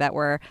many that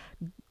were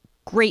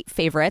great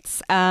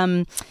favorites.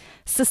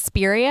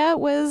 Suspiria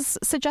was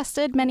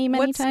suggested many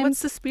times. What's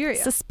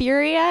Suspiria?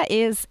 Suspiria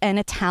is an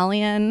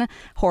Italian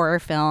horror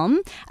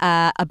film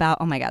about,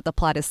 oh my God, the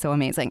plot is so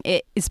amazing.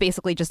 It is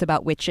basically just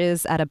about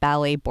witches at a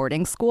ballet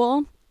boarding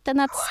school. And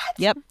that's, what?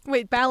 Yep.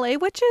 Wait, ballet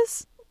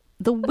witches?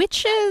 The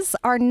witches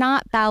are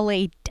not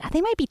ballet. They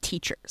might be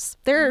teachers.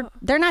 They're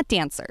not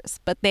dancers,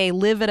 but they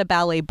live at a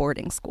ballet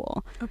boarding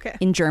school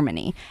in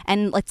Germany.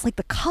 And it's like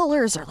the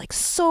colors are like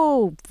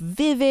so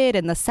vivid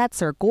and the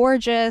sets are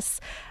gorgeous.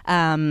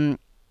 Yeah,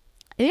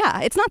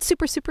 it's not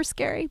super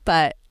scary,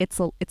 but it's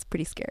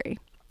pretty scary.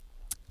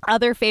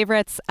 Other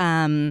favorites,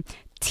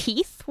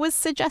 Teeth was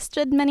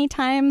suggested many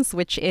times,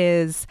 which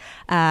is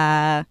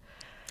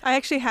I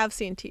actually have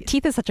seen Teeth.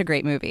 Teeth is such a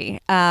great movie.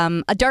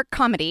 A dark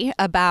comedy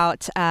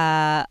about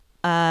a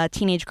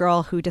teenage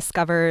girl who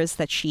discovers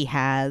that she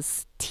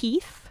has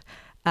teeth.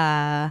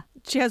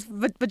 She has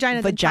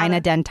vagina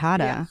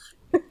dentata.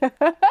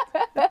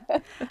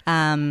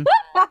 Yeah.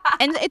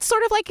 And it's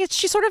sort of like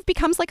she sort of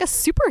becomes like a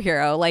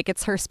superhero. Like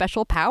it's her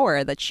special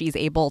power that she's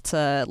able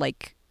to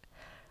like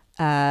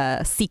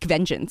seek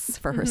vengeance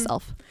for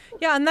herself.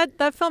 Yeah, and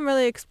that film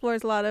really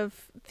explores a lot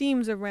of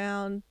themes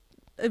around.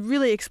 It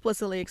really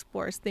explicitly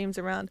explores themes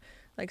around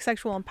like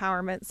sexual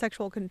empowerment,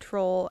 sexual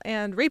control,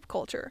 and rape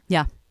culture.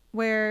 Yeah.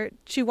 Where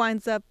she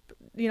winds up,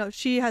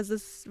 she has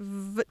this,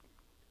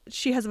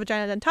 she has a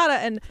vagina dentata,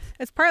 and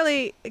it's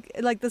partly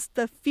like this,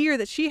 the fear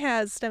that she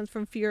has stems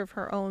from fear of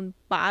her own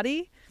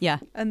body. Yeah.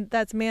 And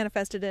that's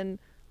manifested in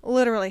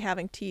literally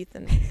having teeth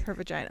in her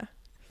vagina.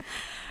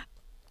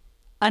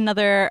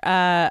 Another,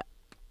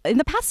 in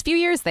the past few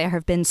years, there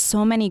have been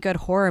so many good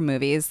horror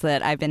movies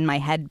that I've in my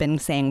head been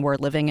saying we're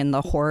living in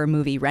the horror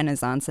movie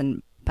renaissance.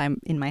 And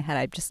in my head,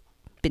 I've just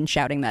been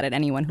shouting that at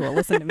anyone who will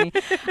listen to me,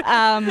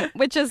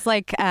 which is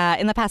like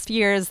in the past few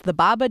years, The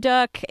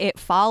Babadook, It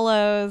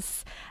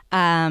Follows,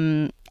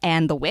 and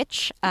The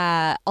Witch.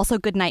 Also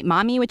Goodnight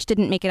Mommy, which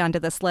didn't make it onto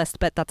this list,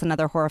 but that's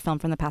another horror film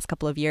from the past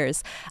couple of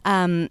years.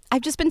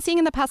 I've just been seeing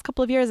in the past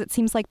couple of years, it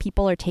seems like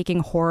people are taking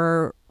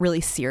horror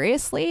really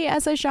seriously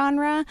as a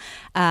genre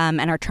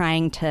and are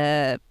trying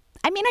to...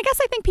 I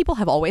think people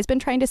have always been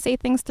trying to say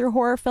things through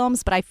horror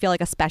films, but I feel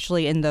like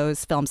especially in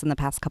those films in the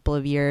past couple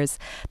of years,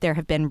 there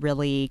have been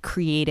really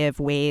creative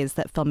ways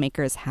that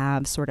filmmakers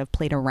have sort of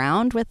played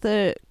around with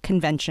the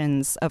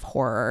conventions of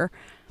horror.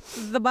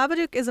 The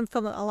Babadook is a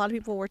film that a lot of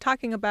people were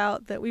talking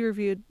about that we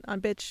reviewed on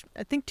Bitch,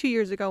 I think 2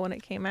 years ago when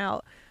it came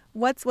out.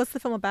 What's the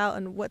film about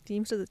and what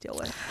themes does it deal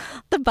with?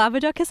 The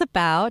Babadook is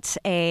about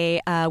a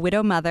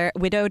widowed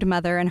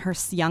mother and her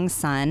young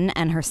son,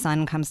 and her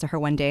son comes to her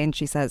one day and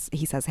he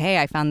says, "Hey,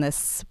 I found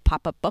this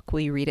pop-up book. Will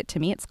you read it to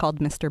me? It's called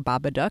Mr.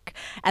 Babadook."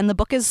 And the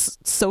book is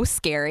so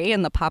scary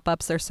and the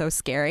pop-ups are so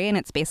scary, and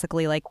it's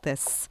basically like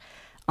this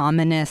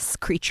ominous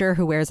creature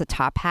who wears a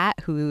top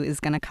hat who is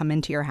going to come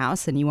into your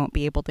house and you won't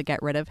be able to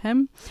get rid of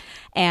him.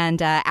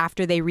 And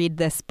after they read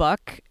this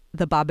book,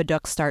 the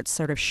Babadook starts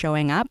sort of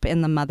showing up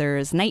in the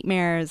mother's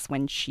nightmares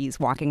when she's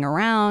walking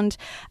around.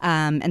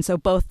 And so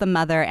both the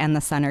mother and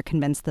the son are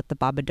convinced that the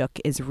Babadook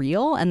is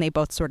real, and they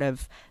both sort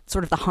of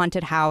the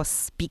haunted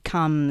house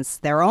becomes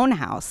their own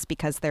house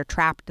because they're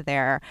trapped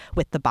there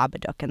with the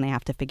Babadook and they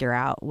have to figure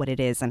out what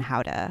it is and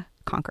how to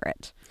conquer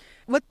it.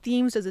 What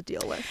themes does it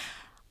deal with?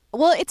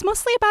 Well, it's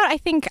mostly about,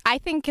 I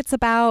think it's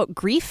about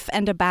grief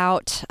and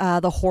about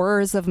the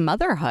horrors of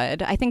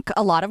motherhood. I think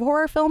a lot of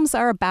horror films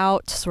are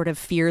about sort of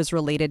fears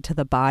related to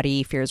the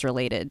body, fears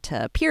related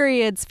to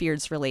periods,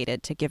 fears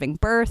related to giving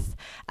birth.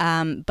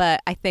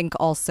 But I think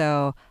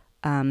also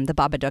the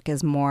Babadook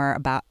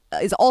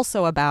is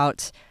also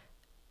about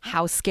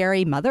how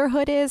scary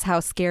motherhood is, how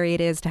scary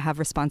it is to have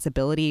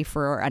responsibility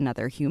for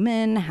another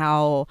human,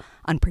 how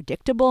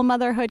unpredictable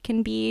motherhood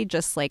can be,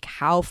 just like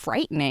how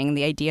frightening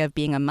the idea of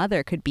being a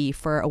mother could be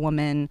for a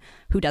woman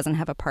who doesn't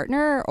have a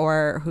partner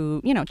or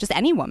who, just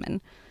any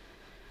woman.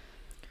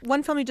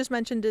 One film you just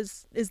mentioned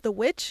is The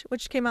Witch,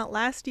 which came out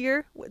last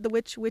year. The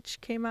Witch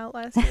came out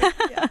last year.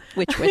 Yeah.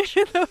 Witch.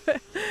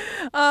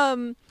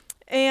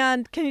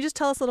 And can you just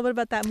tell us a little bit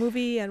about that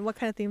movie and what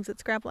kind of themes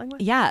it's grappling with?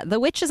 Yeah, The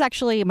Witch is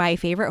actually my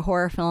favorite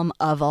horror film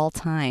of all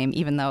time,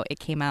 even though it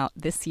came out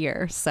this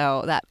year.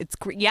 So it's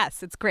great.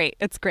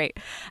 It's great.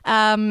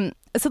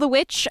 So The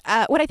Witch,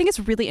 what I think is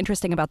really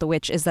interesting about The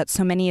Witch is that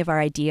so many of our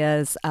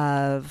ideas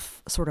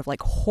of sort of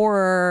like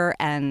horror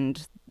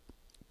and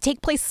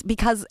take place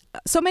because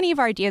so many of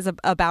our ideas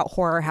about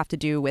horror have to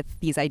do with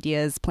these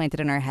ideas planted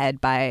in our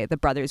head by the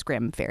Brothers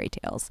Grimm fairy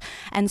tales.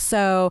 And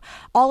so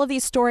all of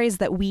these stories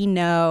that we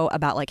know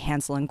about, like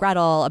Hansel and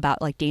Gretel,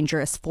 about like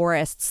dangerous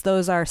forests,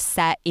 those are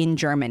set in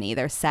Germany.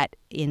 They're set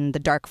in the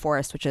Dark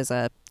Forest, which is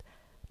a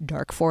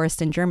dark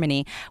forest in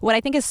Germany. What I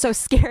think is so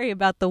scary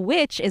about The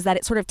Witch is that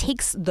it sort of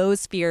takes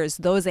those fears,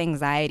 those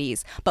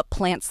anxieties, but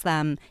plants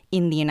them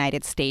in the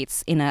United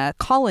States in a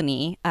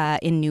colony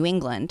in New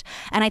England.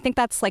 And I think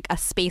that's like a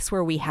space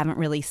where we haven't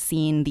really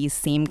seen these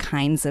same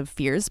kinds of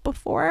fears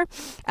before.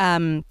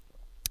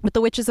 But The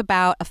Witch is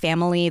about a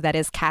family that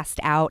is cast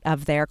out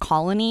of their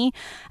colony,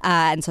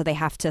 and so they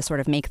have to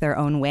sort of make their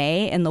own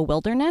way in the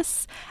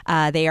wilderness.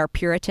 They are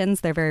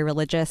Puritans, they're very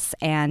religious,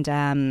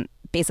 and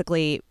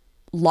basically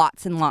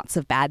lots and lots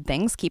of bad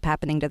things keep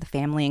happening to the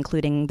family,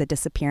 including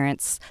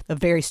the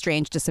very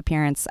strange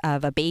disappearance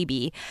of a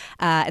baby.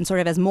 And sort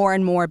of as more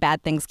and more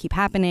bad things keep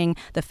happening,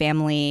 the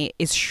family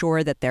is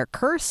sure that they're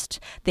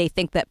cursed. They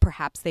think that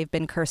perhaps they've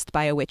been cursed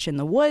by a witch in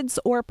the woods,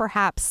 or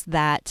perhaps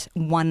that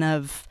one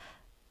of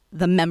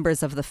the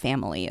members of the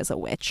family is a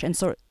witch. And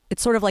so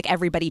it's sort of like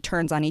everybody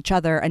turns on each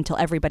other until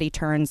everybody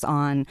turns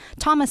on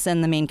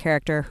Thomasin, the main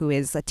character, who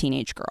is a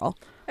teenage girl.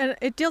 And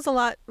it deals a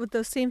lot with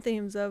those same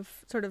themes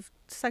of sort of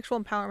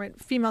sexual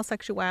empowerment, female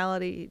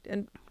sexuality,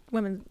 and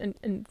women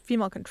and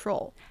female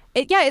control.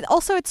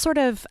 It's sort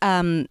of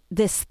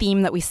this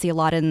theme that we see a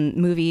lot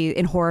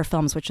in horror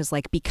films, which is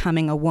like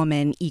becoming a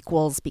woman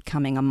equals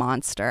becoming a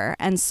monster.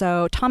 And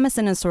so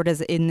Thomasin is sort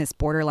of in this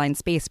borderline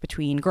space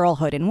between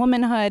girlhood and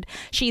womanhood.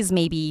 She's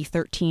maybe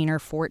 13 or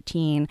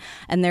 14.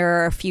 And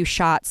there are a few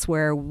shots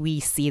where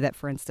we see that,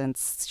 for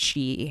instance,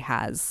 she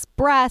has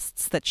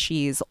breasts, that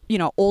she's,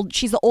 old.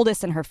 She's the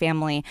oldest in her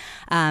family.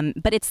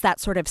 But it's that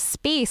sort of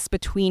space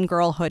between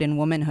girlhood and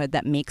womanhood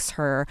that makes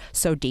her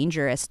so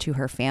dangerous to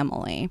her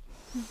family.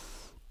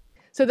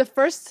 So the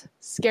first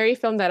scary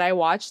film that I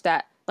watched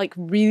that like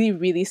really,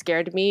 really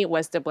scared me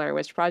was The Blair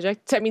Witch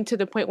Project. I mean, to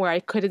the point where I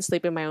couldn't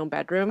sleep in my own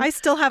bedroom. I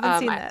still haven't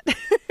seen that.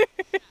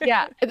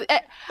 Yeah.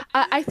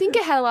 I think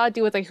it had a lot to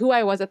do with like who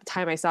I was at the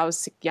time. I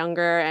was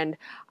younger,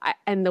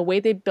 and the way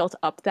they built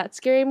up that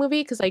scary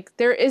movie. Cause like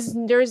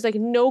there's like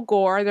no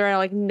gore. There are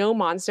like no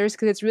monsters.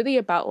 Cause it's really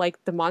about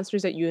like the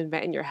monsters that you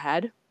invent in your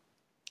head.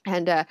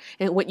 And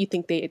what you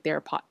think they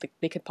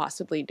could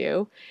possibly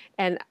do.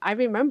 And I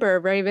remember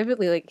very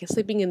vividly like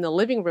sleeping in the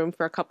living room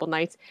for a couple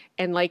nights,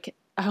 and like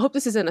I hope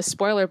this isn't a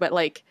spoiler, but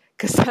like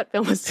because that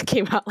film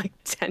came out like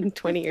 10,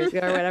 20 years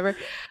ago or whatever.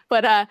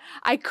 But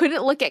I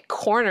couldn't look at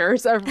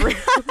corners of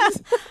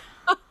rooms.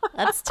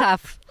 That's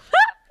tough.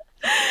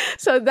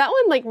 So that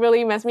one like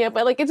really messed me up.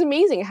 But like it's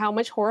amazing how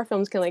much horror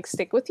films can like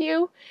stick with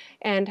you,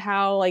 and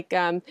how like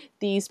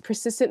these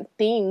persistent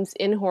themes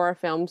in horror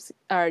films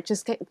are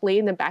just laid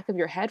in the back of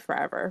your head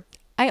forever.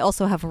 I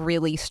also have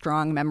really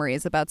strong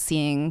memories about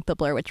seeing The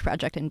Blair Witch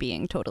Project and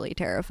being totally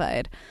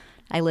terrified.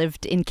 I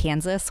lived in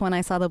Kansas when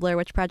I saw The Blair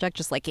Witch Project,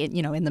 just like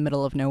in the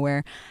middle of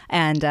nowhere.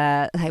 And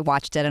I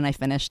watched it and I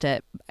finished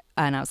it.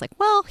 And I was like,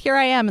 well, here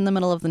I am in the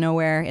middle of the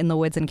nowhere in the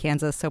woods in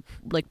Kansas. So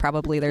like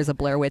probably there's a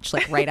Blair Witch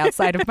like right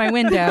outside of my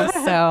window.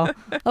 So,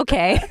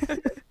 okay.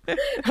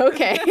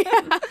 Okay.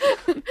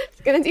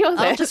 Gonna deal with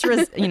I'll it. just,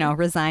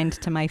 resigned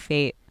to my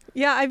fate.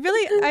 Yeah,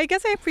 I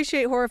guess I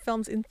appreciate horror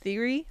films in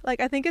theory.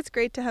 Like, I think it's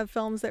great to have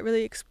films that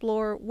really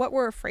explore what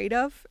we're afraid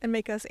of and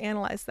make us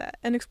analyze that,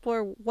 and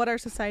explore what our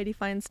society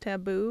finds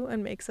taboo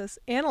and makes us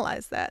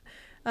analyze that,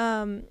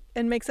 and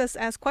makes us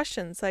ask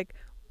questions like,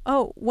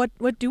 oh,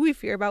 what do we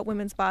fear about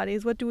women's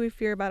bodies? What do we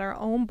fear about our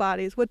own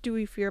bodies? What do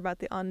we fear about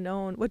the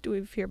unknown? What do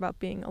we fear about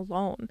being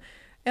alone?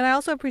 And I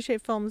also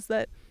appreciate films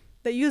that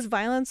use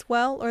violence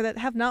well, or that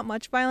have not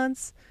much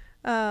violence.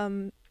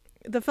 The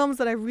films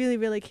that I really,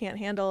 really can't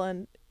handle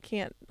and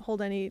can't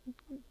hold any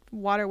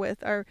water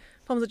with are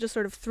films that just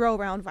sort of throw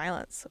around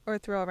violence, or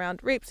throw around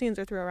rape scenes,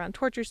 or throw around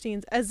torture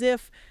scenes, as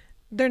if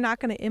they're not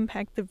going to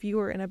impact the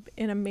viewer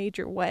in a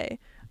major way.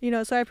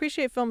 So I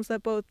appreciate films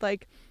that both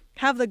like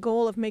have the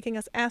goal of making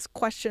us ask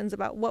questions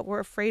about what we're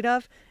afraid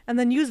of, and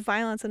then use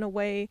violence in a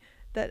way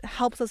that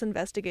helps us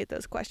investigate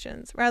those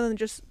questions, rather than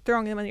just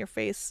throwing them in your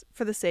face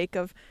for the sake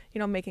of,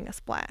 making a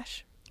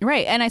splash.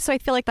 Right. And so I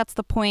feel like that's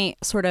the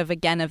point, sort of,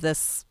 again, of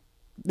this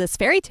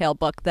fairy tale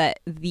book, that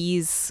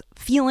these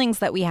feelings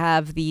that we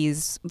have,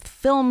 these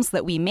films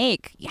that we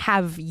make,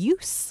 have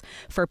use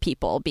for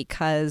people,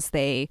 because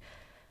they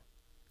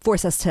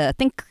force us to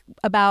think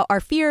about our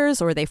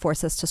fears, or they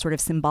force us to sort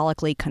of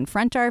symbolically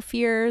confront our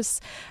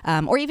fears,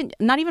 or even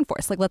not even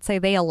force. Like, let's say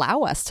they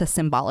allow us to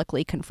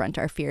symbolically confront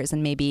our fears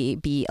and maybe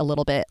be a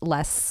little bit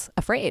less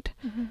afraid.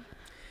 Mm-hmm.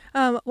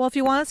 Well, if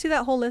you want to see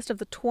that whole list of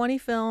the 20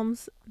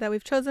 films that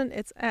we've chosen,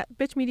 it's at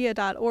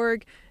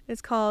bitchmedia.org.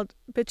 It's called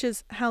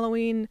Bitch's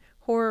Halloween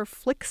Horror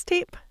Flicks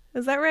Tape.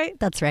 Is that right?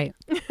 That's right.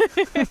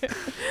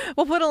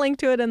 We'll put a link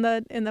to it in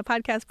the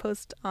podcast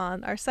post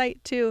on our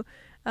site too.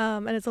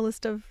 And it's a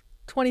list of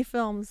 20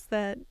 films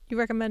that you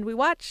recommend we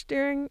watch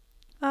during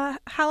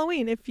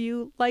Halloween if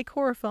you like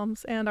horror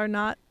films and are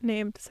not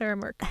named Sarah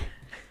Merck.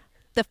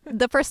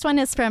 The first one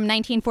is from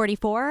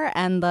 1944,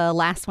 and the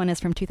last one is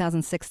from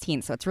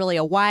 2016. So it's really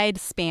a wide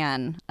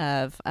span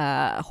of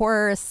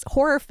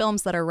horror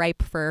films that are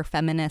ripe for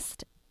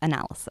feminist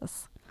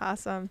analysis.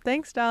 Awesome.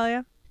 Thanks,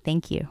 Dahlia.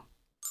 Thank you.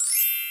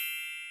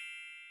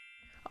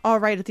 All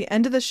right, at the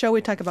end of the show,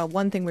 we talk about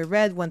one thing we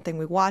read, one thing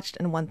we watched,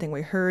 and one thing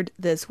we heard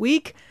this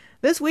week.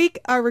 This week,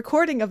 our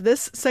recording of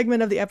this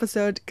segment of the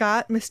episode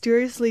got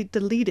mysteriously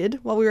deleted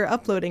while we were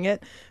uploading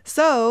it.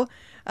 So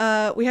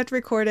we have to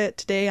record it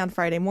today on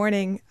Friday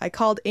morning. I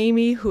called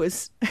Amy, who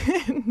is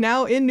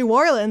now in New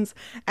Orleans,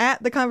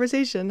 at the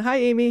conversation. Hi,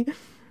 Amy.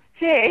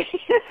 Hey.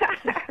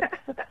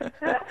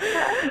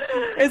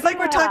 It's like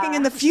we're talking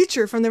in the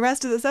future from the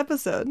rest of this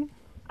episode.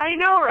 I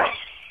know, right?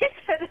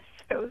 That is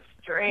so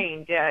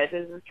strange. Yeah, it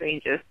is the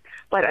strangest.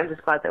 But I'm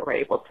just glad that we're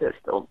able to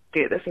still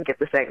do this and get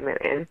the segment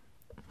in.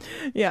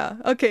 Yeah.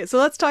 Okay, so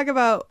let's talk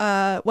about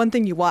one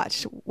thing you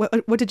watched.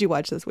 What did you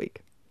watch this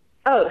week?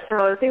 Oh, so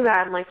the thing that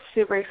I'm like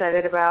super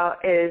excited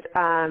about is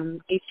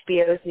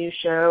HBO's new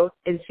show,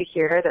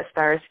 Insecure, that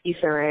stars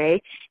Issa Rae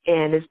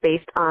and is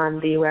based on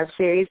the web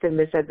series The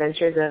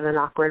Misadventures of an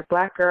Awkward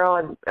Black Girl,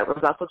 and it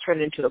was also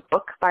turned into a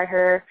book by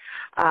her.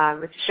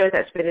 It's a show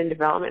that's been in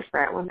development for,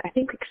 I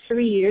think, like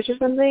 3 years or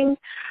something,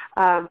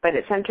 but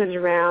it centers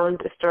around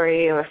the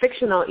story of a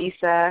fictional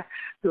Issa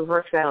who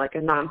works at like a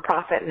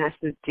nonprofit and has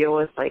to deal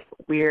with like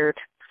weird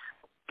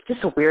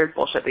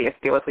bullshit that you have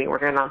to deal with when you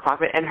work at a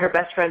nonprofit, and her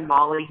best friend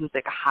Molly, who's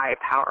like a high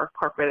power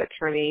corporate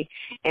attorney,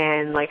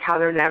 and like how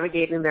they're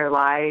navigating their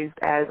lives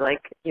as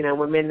like, you know,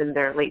 women in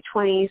their late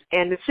 20s.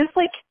 And it's just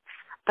like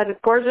a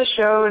gorgeous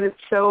show, and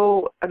it's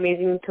so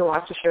amazing to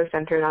watch a show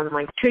centered on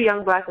like two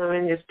young Black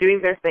women just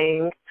doing their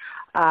thing.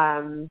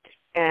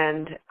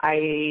 And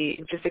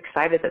I'm just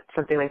excited that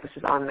something like this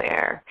is on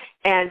there.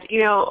 And,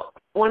 you know,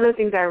 one of the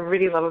things I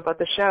really love about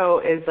the show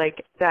is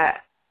like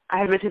that, I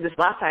had mentioned this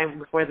last time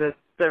before the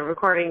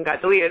recording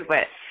got deleted,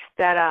 but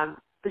that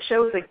the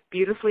show is like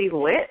beautifully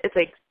lit. It's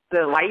like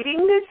the lighting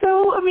is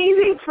so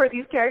amazing for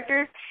these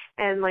characters,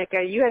 and like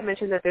you had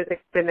mentioned that there's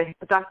like been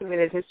a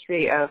documented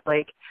history of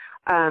like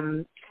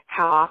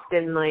how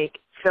often like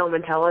film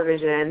and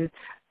television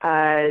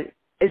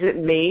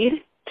isn't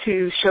made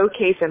to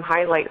showcase and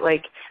highlight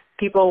like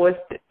people with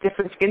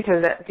different skin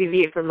tones that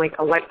deviate from like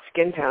a light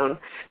skin tone.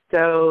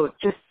 So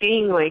just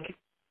seeing like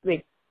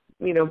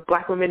you know,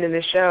 Black women in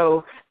the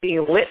show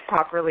being lit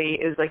properly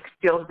is like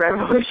feels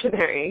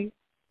revolutionary.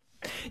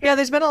 Yeah,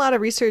 there's been a lot of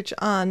research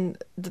on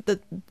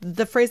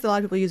the phrase that a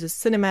lot of people use is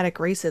cinematic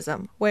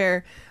racism,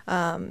 where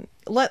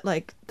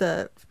like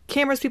the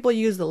cameras people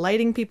use, the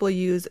lighting people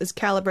use is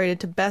calibrated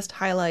to best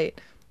highlight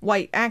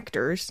white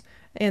actors.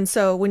 And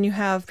so when you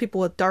have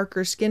people with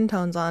darker skin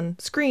tones on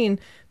screen,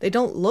 they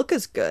don't look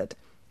as good.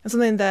 It's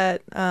something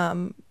that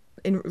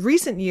in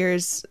recent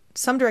years,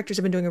 some directors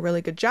have been doing a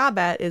really good job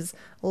at is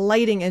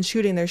lighting and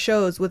shooting their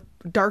shows with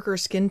darker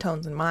skin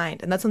tones in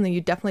mind. And that's something you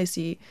definitely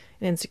see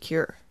in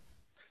Insecure.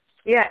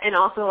 Yeah, and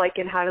also like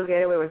in How to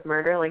Get Away with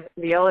Murder, like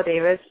Viola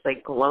Davis is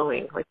like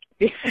glowing. Like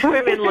these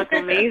women look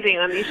amazing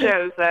on these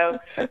shows, so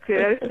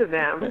kudos to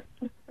them.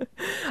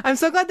 I'm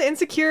so glad that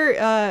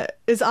Insecure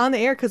is on the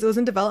air because it was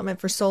in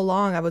development for so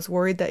long. I was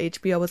worried that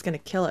HBO was going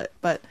to kill it,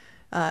 but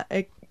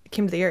it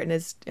came to the air and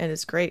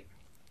is great.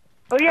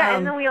 Oh, yeah,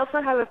 and then we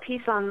also have a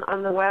piece on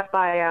the web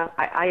by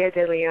Aya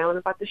De Leon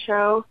about the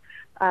show.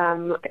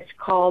 It's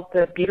called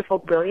The Beautiful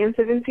Brilliance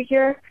of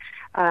Insecure.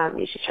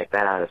 You should check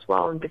that out as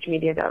well on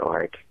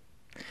bitchmedia.org.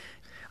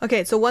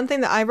 Okay, so one thing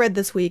that I read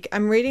this week,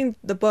 I'm reading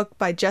the book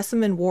by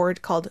Jessamine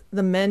Ward called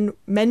The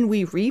Men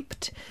We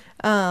Reaped,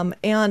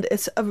 and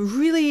it's a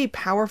really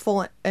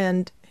powerful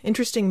and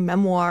interesting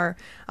memoir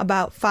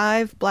about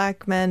 5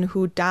 Black men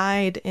who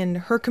died in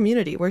her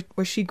community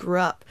where she grew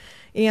up.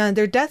 And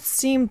their deaths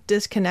seemed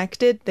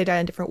disconnected. They died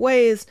in different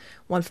ways.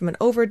 One from an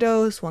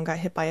overdose, one got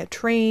hit by a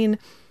train.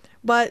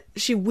 But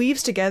she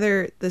weaves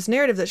together this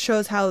narrative that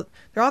shows how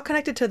they're all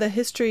connected to the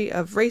history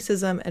of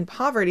racism and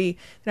poverty in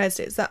the United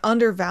States that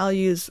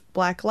undervalues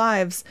Black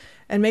lives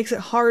and makes it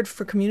hard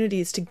for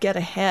communities to get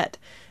ahead.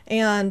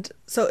 And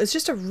so it's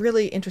just a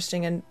really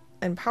interesting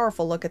and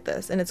powerful look at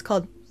this. And it's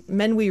called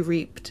Men We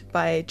Reaped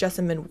by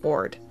Jessamine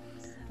Ward.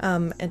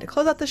 And to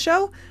close out the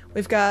show,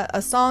 we've got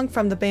a song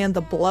from the band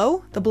The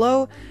Blow. The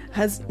Blow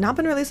has not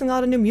been releasing a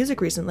lot of new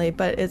music recently,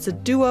 but it's a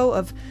duo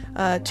of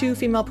 2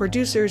 female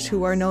producers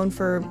who are known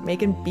for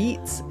making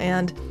beats.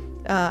 And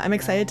I'm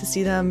excited to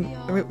see them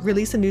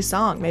release a new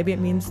song. Maybe it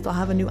means they'll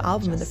have a new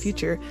album in the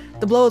future.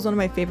 The Blow is one of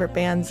my favorite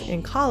bands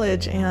in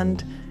college,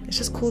 and it's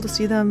just cool to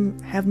see them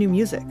have new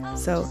music.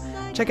 So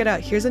check it out.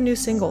 Here's a new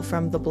single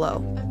from The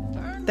Blow.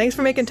 Thanks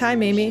for making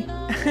time, Amy.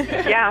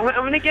 Yeah, I'm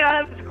going to get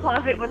out of this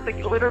closet with the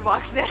glitter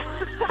box now.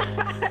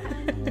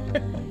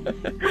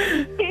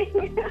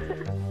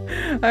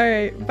 All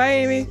right. Bye,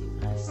 Amy.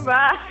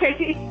 Bye.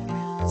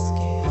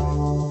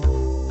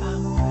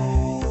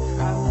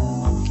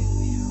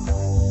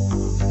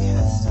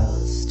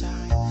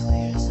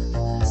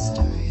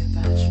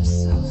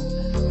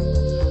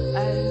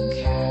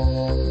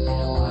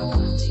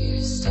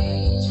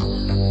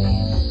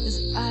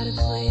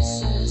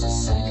 Places, a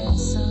second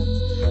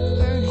sun.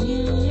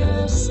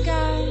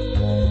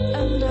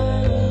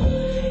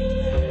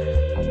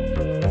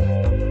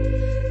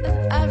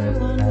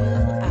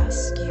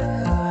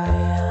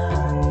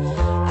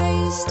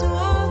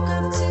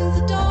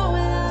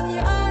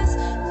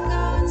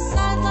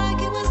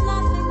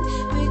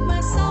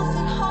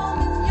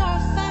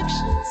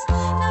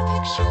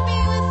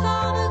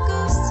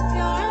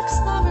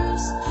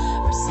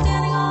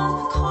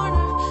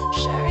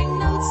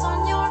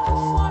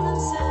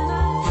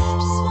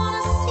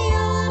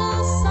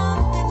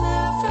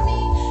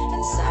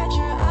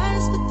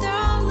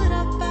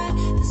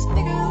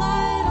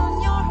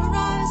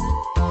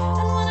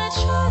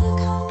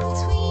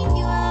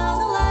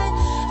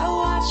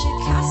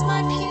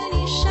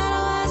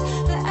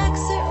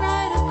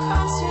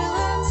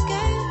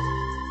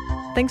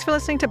 Thanks for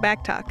listening to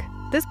Backtalk.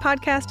 This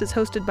podcast is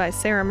hosted by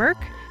Sarah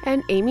Merck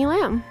And Amy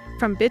Lamb.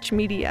 from Bitch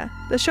Media.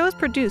 The show is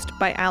produced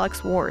by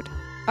Alex Ward.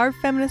 Our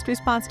feminist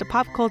response to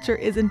pop culture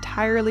is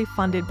entirely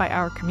funded by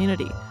our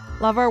community.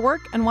 Love our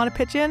work and want to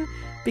pitch in?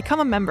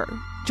 Become a member.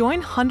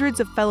 Join hundreds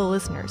of fellow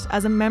listeners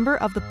as a member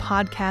of the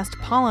podcast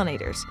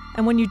Pollinators.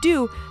 And when you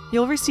do,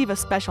 you'll receive a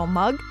special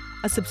mug,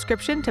 a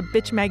subscription to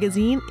Bitch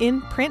Magazine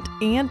in print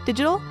and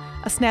digital,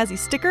 a snazzy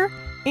sticker,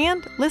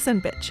 and Listen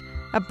Bitch,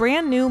 a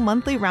brand new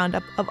monthly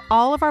roundup of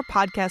all of our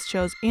podcast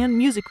shows and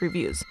music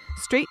reviews,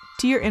 straight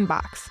to your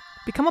inbox.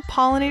 Become a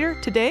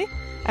pollinator today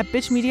at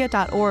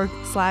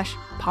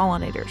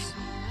bitchmedia.org/pollinators.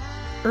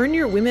 Earn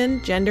your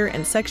women, gender,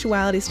 and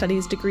sexuality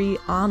studies degree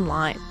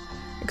online.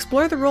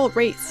 Explore the role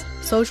race,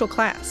 social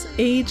class,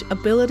 age,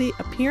 ability,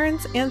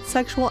 appearance, and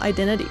sexual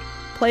identity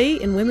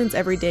play in women's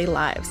everyday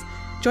lives.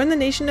 Join the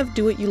nation of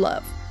Do What You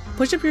Love.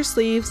 Push up your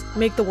sleeves,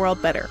 make the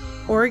world better.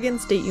 Oregon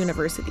State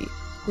University.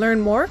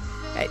 Learn more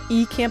at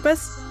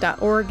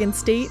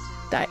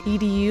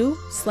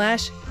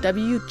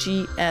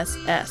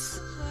ecampus.oregonState.edu/WGSS.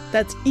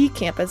 That's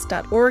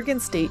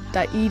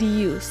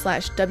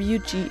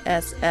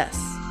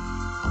ecampus.oregonstate.edu/WGSS.